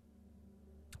near him.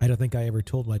 I don't think I ever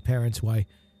told my parents why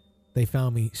they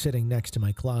found me sitting next to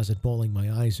my closet bawling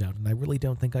my eyes out, and I really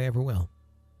don't think I ever will.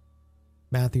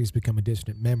 Matthew's become a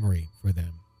distant memory for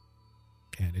them,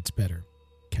 and it's better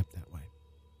kept that way.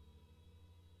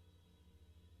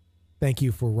 Thank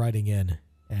you for writing in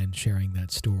and sharing that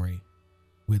story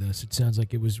with us. It sounds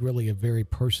like it was really a very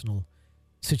personal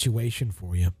situation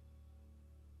for you.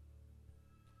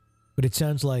 But it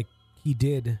sounds like he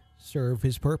did serve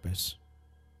his purpose.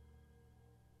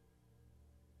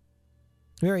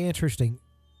 Very interesting.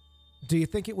 Do you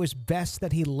think it was best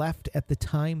that he left at the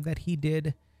time that he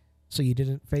did so you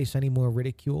didn't face any more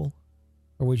ridicule?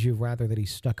 Or would you rather that he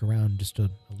stuck around just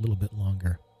a little bit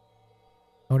longer?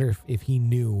 I wonder if he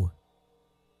knew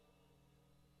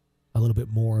a little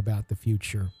bit more about the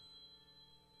future,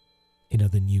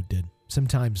 than you did.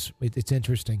 Sometimes it's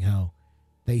interesting how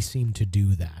they seem to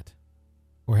do that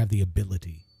or have the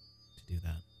ability to do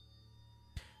that.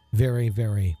 Very,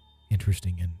 very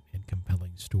interesting and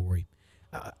compelling story.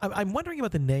 I'm wondering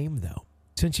about the name, though.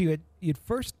 Since you'd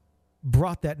first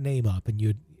brought that name up and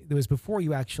it was before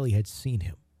you actually had seen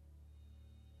him.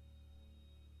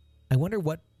 I wonder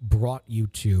what brought you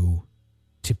to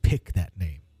pick that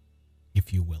name,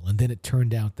 if you will. And then it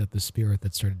turned out that the spirit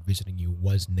that started visiting you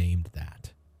was named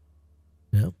that.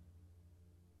 No?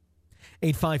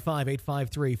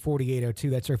 855-853-4802.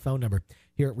 That's our phone number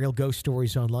here at Real Ghost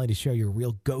Stories Online to share your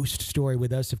real ghost story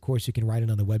with us. Of course, you can write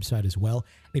it on the website as well.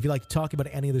 And if you'd like to talk about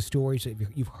any of the stories that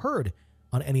you've heard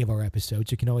on any of our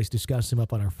episodes, you can always discuss them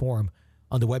up on our forum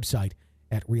on the website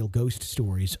at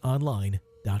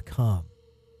realghoststoriesonline.com.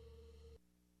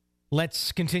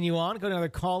 Let's continue on. Go to another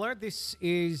caller. This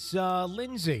is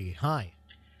Lindsay. Hi.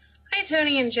 Hi,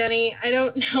 Tony and Jenny. I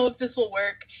don't know if this will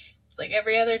work. It's like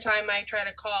every other time I try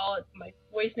to call, my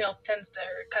voicemail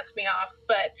cuts me off.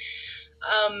 But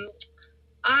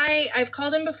I've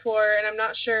called in before, and I'm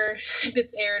not sure if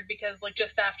it's aired because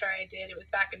just after I did, it was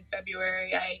back in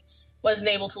February, I wasn't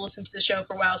able to listen to the show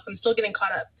for a while, so I'm still getting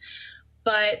caught up.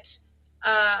 But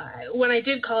when I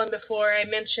did call in before, I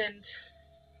mentioned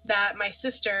that my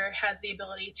sister has the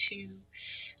ability to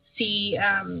see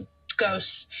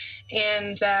ghosts,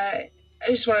 and I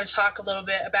just wanted to talk a little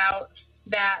bit about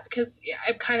that because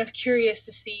I'm kind of curious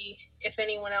to see if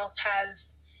anyone else has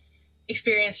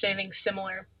experienced anything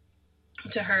similar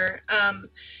to her.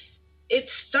 It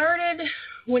started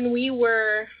when we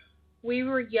were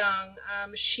young.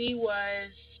 She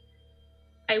was,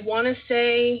 I want to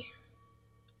say,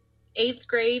 8th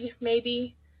grade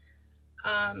maybe.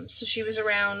 So she was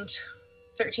around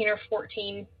 13 or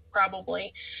 14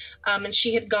 probably. And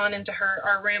she had gone into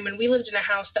our room, and we lived in a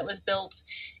house that was built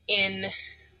in,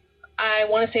 I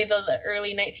want to say the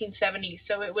early 1970s.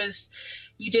 So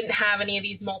you didn't have any of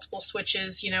these multiple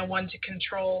switches, one to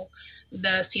control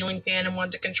the ceiling fan and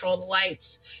one to control the lights.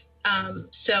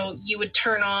 So you would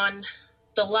turn on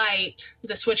the light,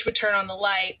 the switch would turn on the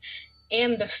light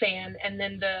and the fan, and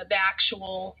then the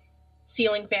actual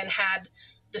ceiling fan had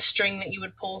the string that you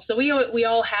would pull. So we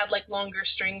all had longer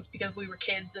strings because we were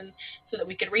kids, and so that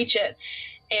we could reach it.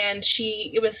 And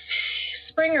it was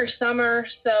spring or summer,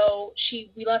 so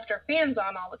we left our fans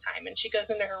on all the time, and she goes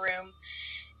into her room,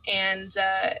 and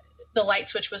the light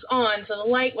switch was on, so the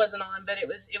light wasn't on, but it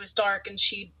was dark, and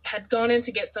she had gone in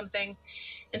to get something,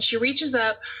 and she reaches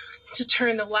up to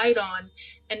turn the light on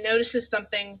and notices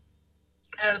something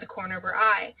out of the corner of her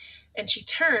eye, and she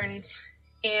turns,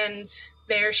 and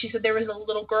she said there was a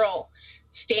little girl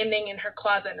standing in her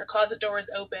closet, and her closet door was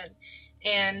open,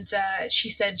 and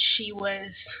she said she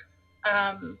was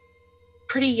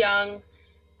pretty young,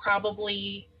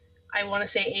 probably, I want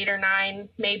to say 8 or 9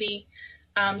 maybe.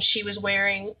 She was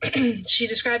wearing, she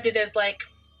described it as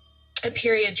a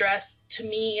period dress. To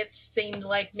me, it seemed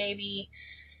like maybe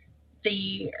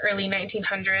the early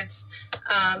 1900s.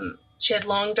 She had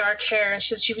long dark hair, and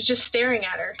she was just staring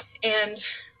at her. And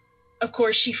of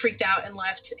course, she freaked out and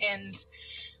left, and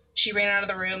she ran out of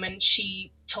the room, and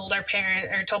she told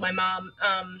told my mom,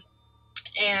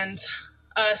 and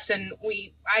us, and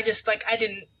I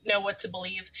didn't know what to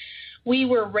believe. We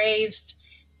were raised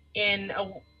in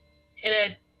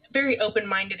a very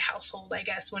open-minded household, I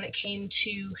guess, when it came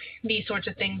to these sorts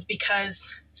of things, because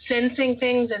sensing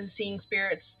things and seeing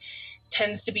spirits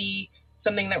tends to be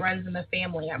something that runs in the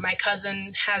family. My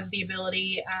cousin has the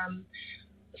ability.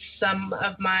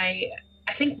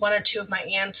 I think one or two of my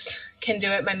aunts can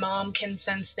do it. My mom can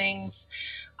sense things.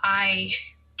 I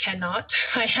cannot.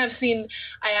 I have seen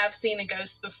a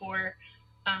ghost before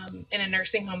in a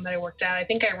nursing home that I worked at. I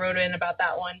think I wrote in about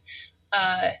that one.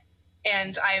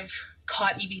 And I've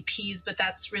caught EVPs, but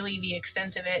that's really the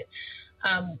extent of it.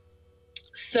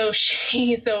 So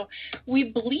we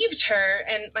believed her,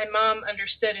 and my mom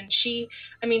understood, and she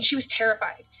was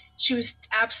terrified. She was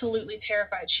absolutely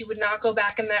terrified. She would not go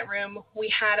back in that room.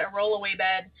 We had a rollaway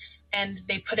bed, and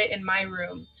they put it in my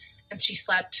room, and she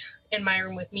slept in my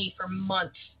room with me for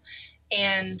months.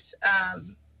 And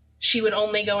she would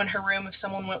only go in her room if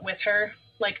someone went with her,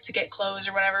 like to get clothes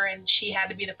or whatever, and she had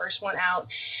to be the first one out.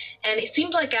 And it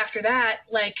seemed like after that,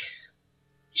 like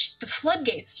the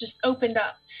floodgates just opened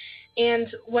up.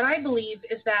 And what I believe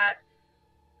is that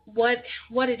what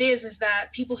it is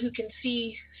that people who can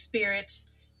see spirits,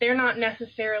 they're not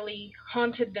necessarily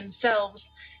haunted themselves.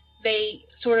 They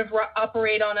sort of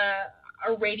operate on a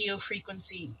radio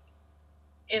frequency,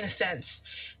 in a sense,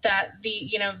 that they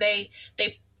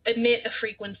emit a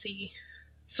frequency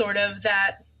sort of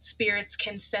that spirits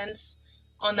can sense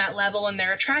on that level, and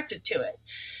they're attracted to it.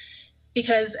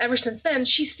 Because ever since then,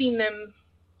 she's seen them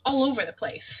all over the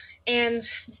place. And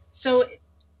so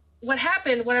what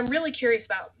happened, what I'm really curious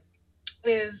about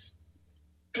is,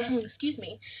 excuse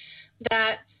me,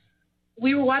 that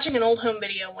we were watching an old home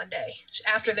video one day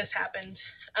after this happened,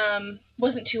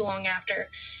 wasn't too long after,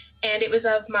 and it was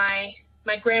of my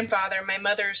grandfather, my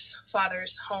mother's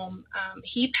father's home.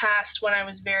 He passed when I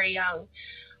was very young,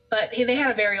 but they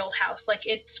had a very old house. Like,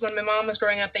 when my mom was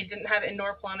growing up, they didn't have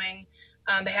indoor plumbing.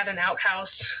 They had an outhouse,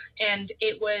 and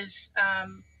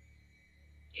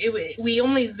we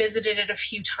only visited it a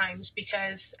few times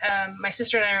because my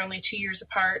sister and I are only 2 years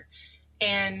apart,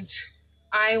 and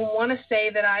I want to say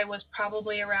that I was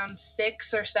probably around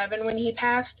 6 or 7 when he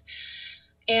passed.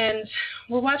 And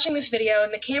we're watching this video,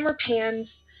 and the camera pans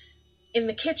in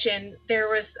the kitchen. There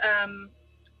was,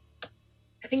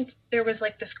 I think there was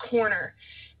like this corner,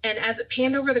 and as it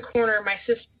panned over the corner, my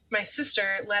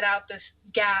sister let out this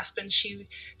gasp, and she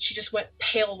just went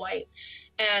pale white.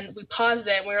 And we paused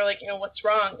it, and we were like, what's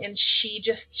wrong? And she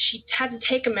had to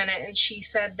take a minute, and she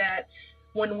said that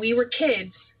when we were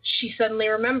kids, she suddenly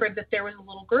remembered that there was a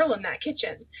little girl in that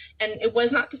kitchen. And it was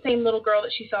not the same little girl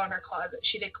that she saw in her closet.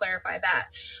 She did clarify that.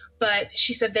 But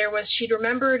she said she'd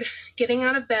remembered getting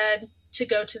out of bed to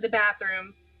go to the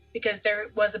bathroom, because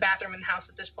there was a bathroom in the house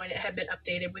at this point. It had been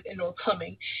updated with indoor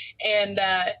plumbing. And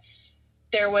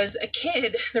there was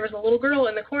a little girl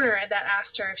in the corner that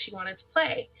asked her if she wanted to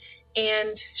play.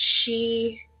 And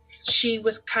she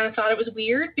was kind of thought it was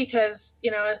weird because,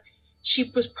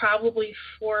 she was probably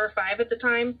 4 or 5 at the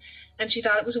time, and she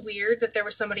thought it was weird that there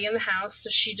was somebody in the house, so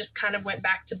she just kind of went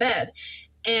back to bed.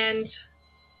 And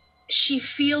she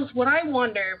feels, what I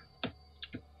wonder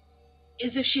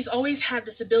is if she's always had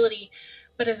this ability,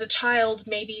 but as a child,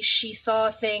 maybe she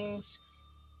saw things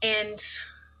and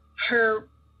her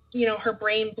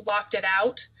brain blocked it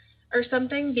out or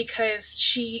something, because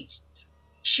she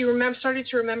started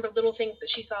to remember little things that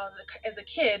she saw as a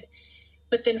kid.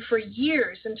 But then for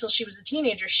years, until she was a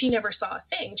teenager, she never saw a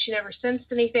thing. She never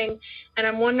sensed anything. And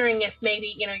I'm wondering if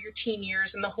maybe, your teen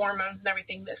years and the hormones and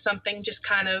everything, that something just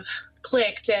kind of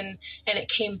clicked and it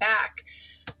came back.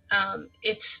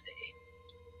 It's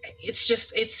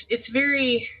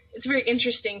very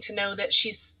interesting to know that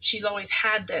she's always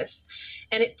had this.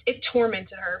 And it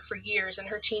tormented her for years. In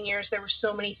her teen years, there were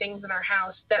so many things in our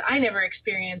house that I never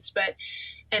experienced,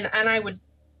 and I would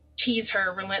tease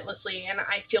her relentlessly, and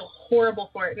I feel horrible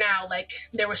for it now. Like,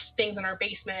 there was things in our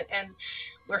basement, and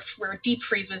where deep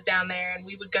freeze was down there, and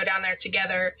we would go down there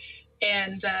together,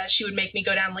 and she would make me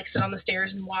go down, like, sit on the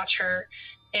stairs and watch her.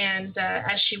 And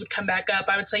as she would come back up,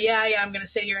 I would say, yeah, I'm going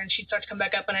to sit here, and she'd start to come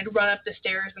back up, and I'd run up the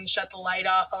stairs and shut the light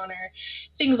off on her.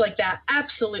 Things like that.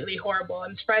 Absolutely horrible.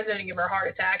 I'm surprised I didn't give her a heart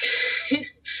attack.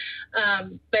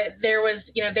 But there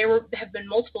have been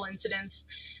multiple incidents.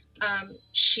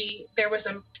 There was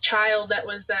a child that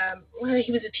was,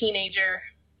 he was a teenager,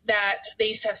 that they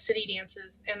used to have city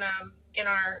dances in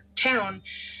our town.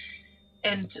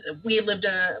 And we live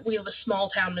a small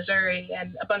town, Missouri,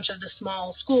 and a bunch of the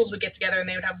small schools would get together, and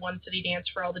they would have one city dance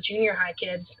for all the junior high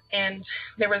kids. And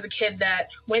there was a kid that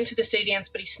went to the city dance,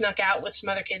 but he snuck out with some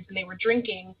other kids, and they were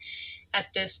drinking at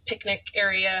this picnic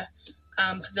area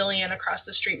pavilion across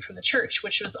the street from the church,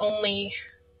 which was only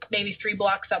maybe 3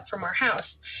 blocks up from our house.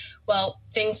 Well,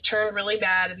 things turned really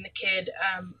bad, and the kid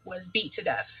was beat to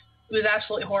death. It was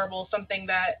absolutely horrible, something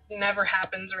that never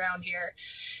happens around here.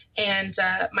 And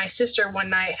my sister one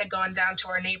night had gone down to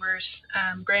our neighbor's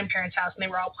grandparents' house, and they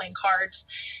were all playing cards.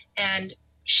 And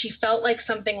she felt like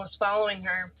something was following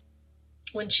her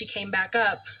when she came back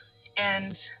up.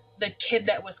 And the kid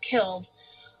that was killed,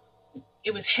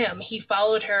 it was him. He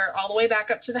followed her all the way back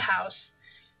up to the house.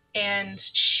 And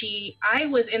I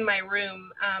was in my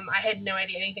room. I had no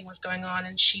idea anything was going on,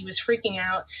 and she was freaking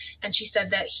out. And she said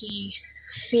that he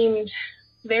seemed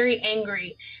very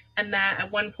angry, and that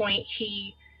at one point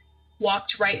he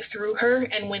walked right through her.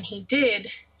 And when he did,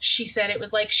 she said it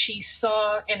was like she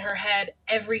saw in her head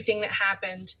everything that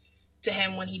happened to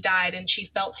him when he died, and she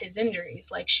felt his injuries.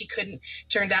 Like she couldn't,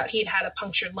 turned out he'd had a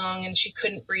punctured lung and she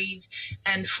couldn't breathe.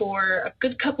 And for a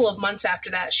good couple of months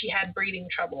after that, she had breathing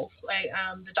trouble. Like,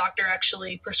 the doctor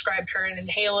actually prescribed her an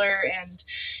inhaler, and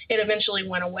it eventually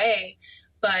went away.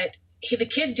 But the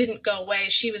kid didn't go away.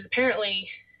 She was apparently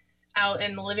out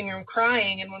in the living room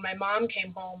crying, and when my mom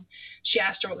came home, she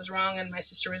asked her what was wrong, and my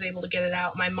sister was able to get it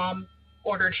out. My mom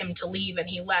ordered him to leave, and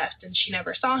he left, and she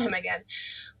never saw him again.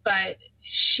 But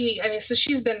so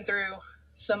she's been through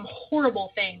some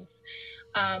horrible things.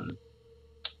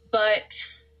 But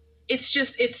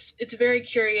it's very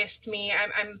curious to me.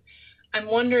 I'm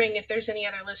wondering if there's any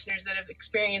other listeners that have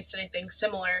experienced anything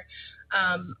similar,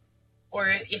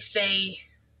 or if they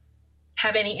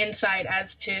have any insight as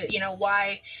to,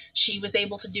 why she was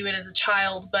able to do it as a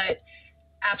child, but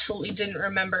absolutely didn't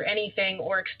remember anything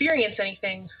or experience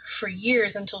anything for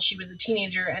years until she was a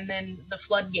teenager, and then the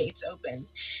floodgates opened.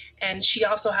 And she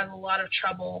also has a lot of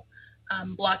trouble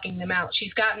blocking them out.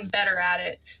 She's gotten better at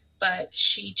it, but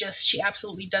she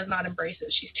absolutely does not embrace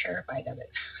it. She's terrified of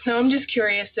it. So I'm just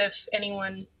curious if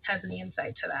anyone has any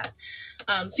insight to that.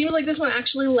 Seems like this one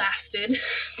actually lasted.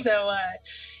 So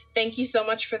thank you so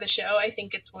much for the show. I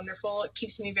think it's wonderful. It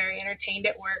keeps me very entertained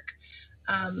at work.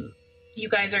 You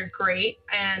guys are great.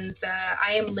 And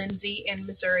I am Lindsay in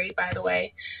Missouri, by the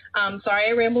way. Sorry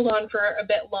I rambled on for a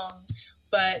bit long,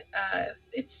 but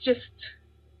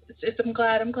I'm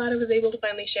glad I was able to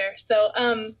finally share. So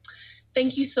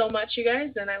thank you so much, you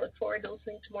guys, and I look forward to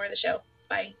listening to more of the show.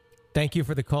 Bye. Thank you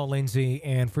for the call, Lindsay,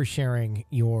 and for sharing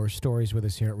your stories with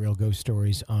us here at Real Ghost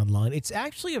Stories Online. It's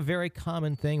actually a very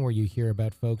common thing where you hear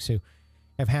about folks who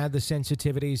have had the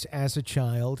sensitivities as a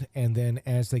child, and then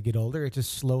as they get older, it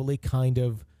just slowly kind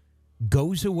of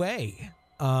goes away.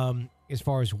 As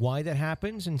far as why that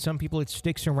happens, and some people it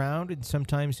sticks around, and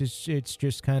sometimes it's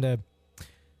just kind of,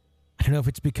 I don't know if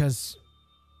it's because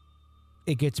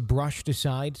it gets brushed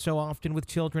aside so often with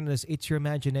children as it's your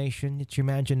imagination,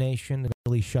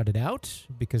 really shut it out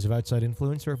because of outside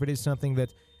influence, or if it is something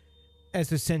that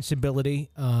as a sensibility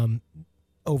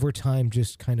over time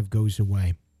just kind of goes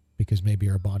away because maybe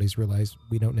our bodies realize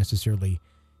we don't necessarily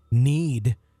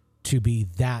need to be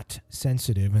that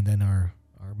sensitive, and then our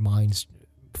minds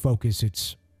focus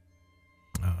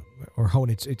or hone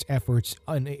its efforts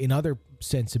in other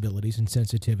sensibilities and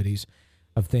sensitivities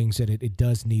of things that it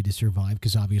does need to survive,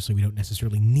 because obviously we don't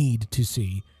necessarily need to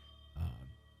see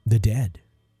the dead.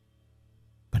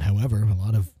 But however, a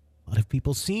lot of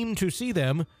people seem to see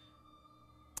them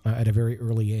at a very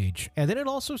early age. And then it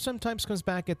also sometimes comes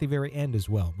back at the very end as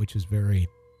well, which is very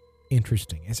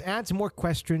interesting. It adds more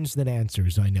questions than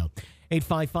answers, I know.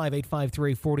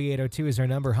 855-853-4802 is our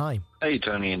number. Hi. Hey,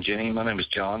 Tony and Jenny. My name is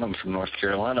John. I'm from North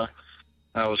Carolina.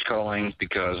 I was calling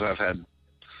because I've had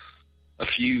a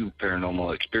few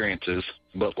paranormal experiences,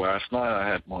 but last night I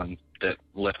had one that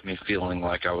left me feeling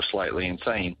like I was slightly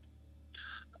insane.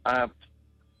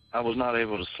 I was not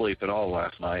able to sleep at all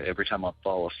last night. Every time I'd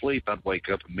fall asleep, I'd wake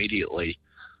up immediately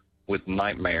with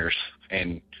nightmares,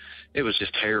 and it was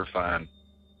just terrifying.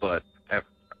 But at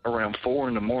around 4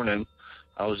 in the morning,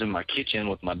 I was in my kitchen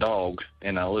with my dog,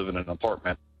 and I live in an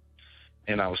apartment,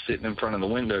 and I was sitting in front of the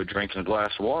window drinking a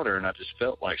glass of water, and I just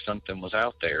felt like something was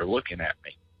out there looking at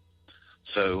me.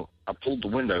 So I pulled the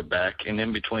window back, and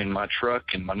in between my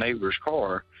truck and my neighbor's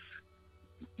car,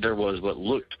 there was what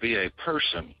looked to be a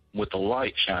person with a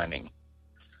light shining.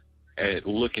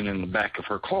 Looking in the back of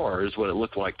her car is what it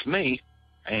looked like to me.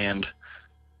 And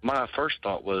my first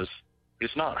thought was,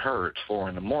 it's not her. It's 4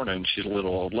 in the morning. She's a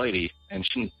little old lady, and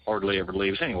she hardly ever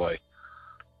leaves anyway.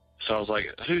 So I was like,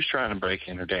 who's trying to break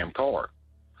in her damn car?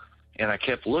 And I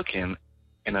kept looking,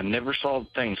 and I never saw the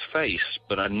thing's face,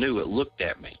 but I knew it looked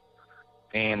at me.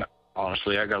 And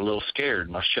honestly, I got a little scared,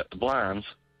 and I shut the blinds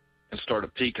and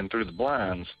started peeking through the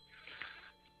blinds,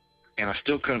 and I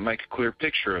still couldn't make a clear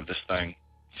picture of this thing.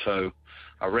 So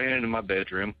I ran into my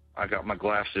bedroom. I got my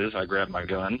glasses. I grabbed my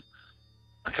gun.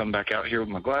 I come back out here with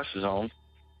my glasses on,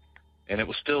 and it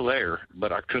was still there,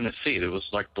 but I couldn't see it. It was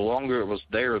like the longer it was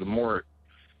there, the more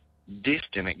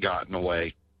distant it got in a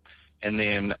way. And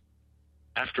then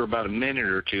after about a minute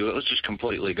or two, it was just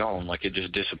completely gone, like it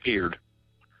just disappeared.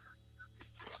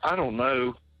 I don't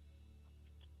know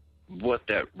what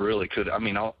that really could. I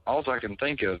mean, all I can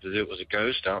think of is it was a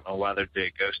ghost. I don't know why there'd be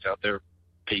a ghost out there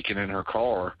peeking in her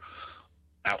car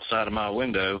outside of my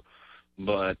window,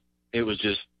 but it was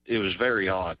very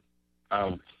odd.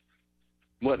 I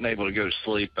wasn't able to go to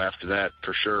sleep after that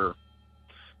for sure,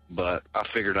 but I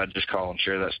figured I'd just call and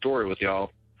share that story with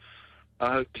y'all.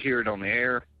 I hope to hear it on the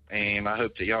air, and I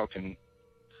hope that y'all can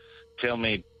tell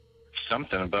me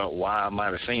something about why I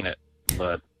might have seen it,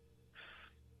 but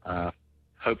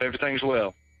hope everything's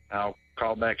well. I'll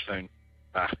call back soon.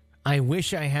 Bye. I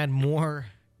wish I had more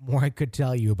I could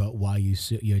tell you about why you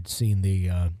had seen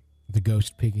the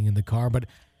ghost peeking in the car, but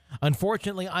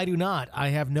unfortunately I do not. I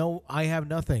have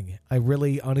nothing. I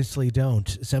really honestly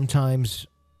don't. Sometimes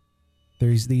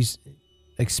there's these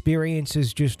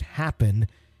experiences just happen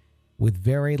with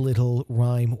very little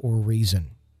rhyme or reason.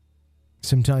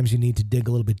 Sometimes you need to dig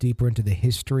a little bit deeper into the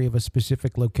history of a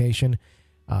specific location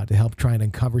to help try and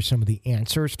uncover some of the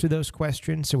answers to those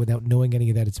questions. So without knowing any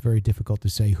of that, it's very difficult to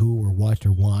say who or what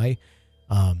or why.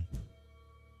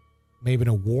 May have been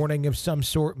a warning of some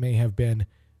sort, may have been,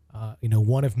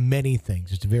 one of many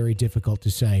things. It's very difficult to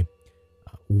say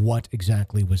what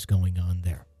exactly was going on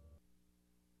there.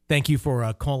 Thank you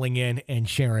for calling in and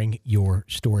sharing your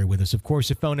story with us. Of course,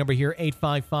 the phone number here,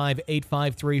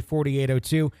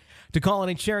 855-853-4802. To call in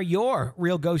and share your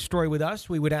real ghost story with us.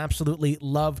 We would absolutely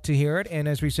love to hear it. And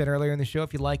as we said earlier in the show,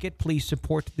 if you like it, please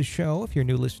support the show. If you're a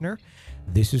new listener,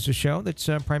 this is a show that's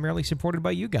primarily supported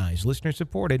by you guys, listener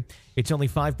supported. It's only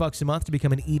 $5 a month to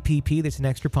become an EPP. That's an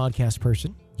extra podcast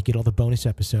person. You get all the bonus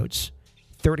episodes,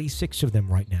 36 of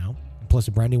them right now, plus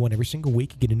a brand new one every single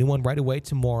week. You get a new one right away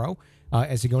tomorrow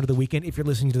as you go into the weekend. If you're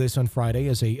listening to this on Friday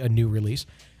as a new release.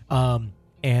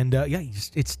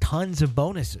 It's tons of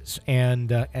bonuses, and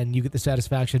you get the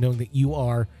satisfaction knowing that you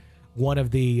are one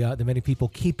of the many people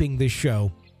keeping this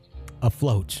show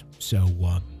afloat. So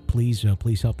please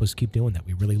help us keep doing that.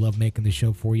 We really love making this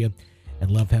show for you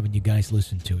and love having you guys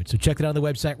listen to it. So check it out on the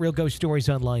website,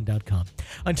 realghoststoriesonline.com.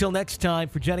 Until next time,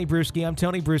 for Jenny Brewski, I'm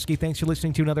Tony Brewski. Thanks for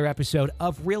listening to another episode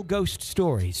of Real Ghost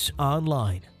Stories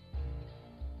Online.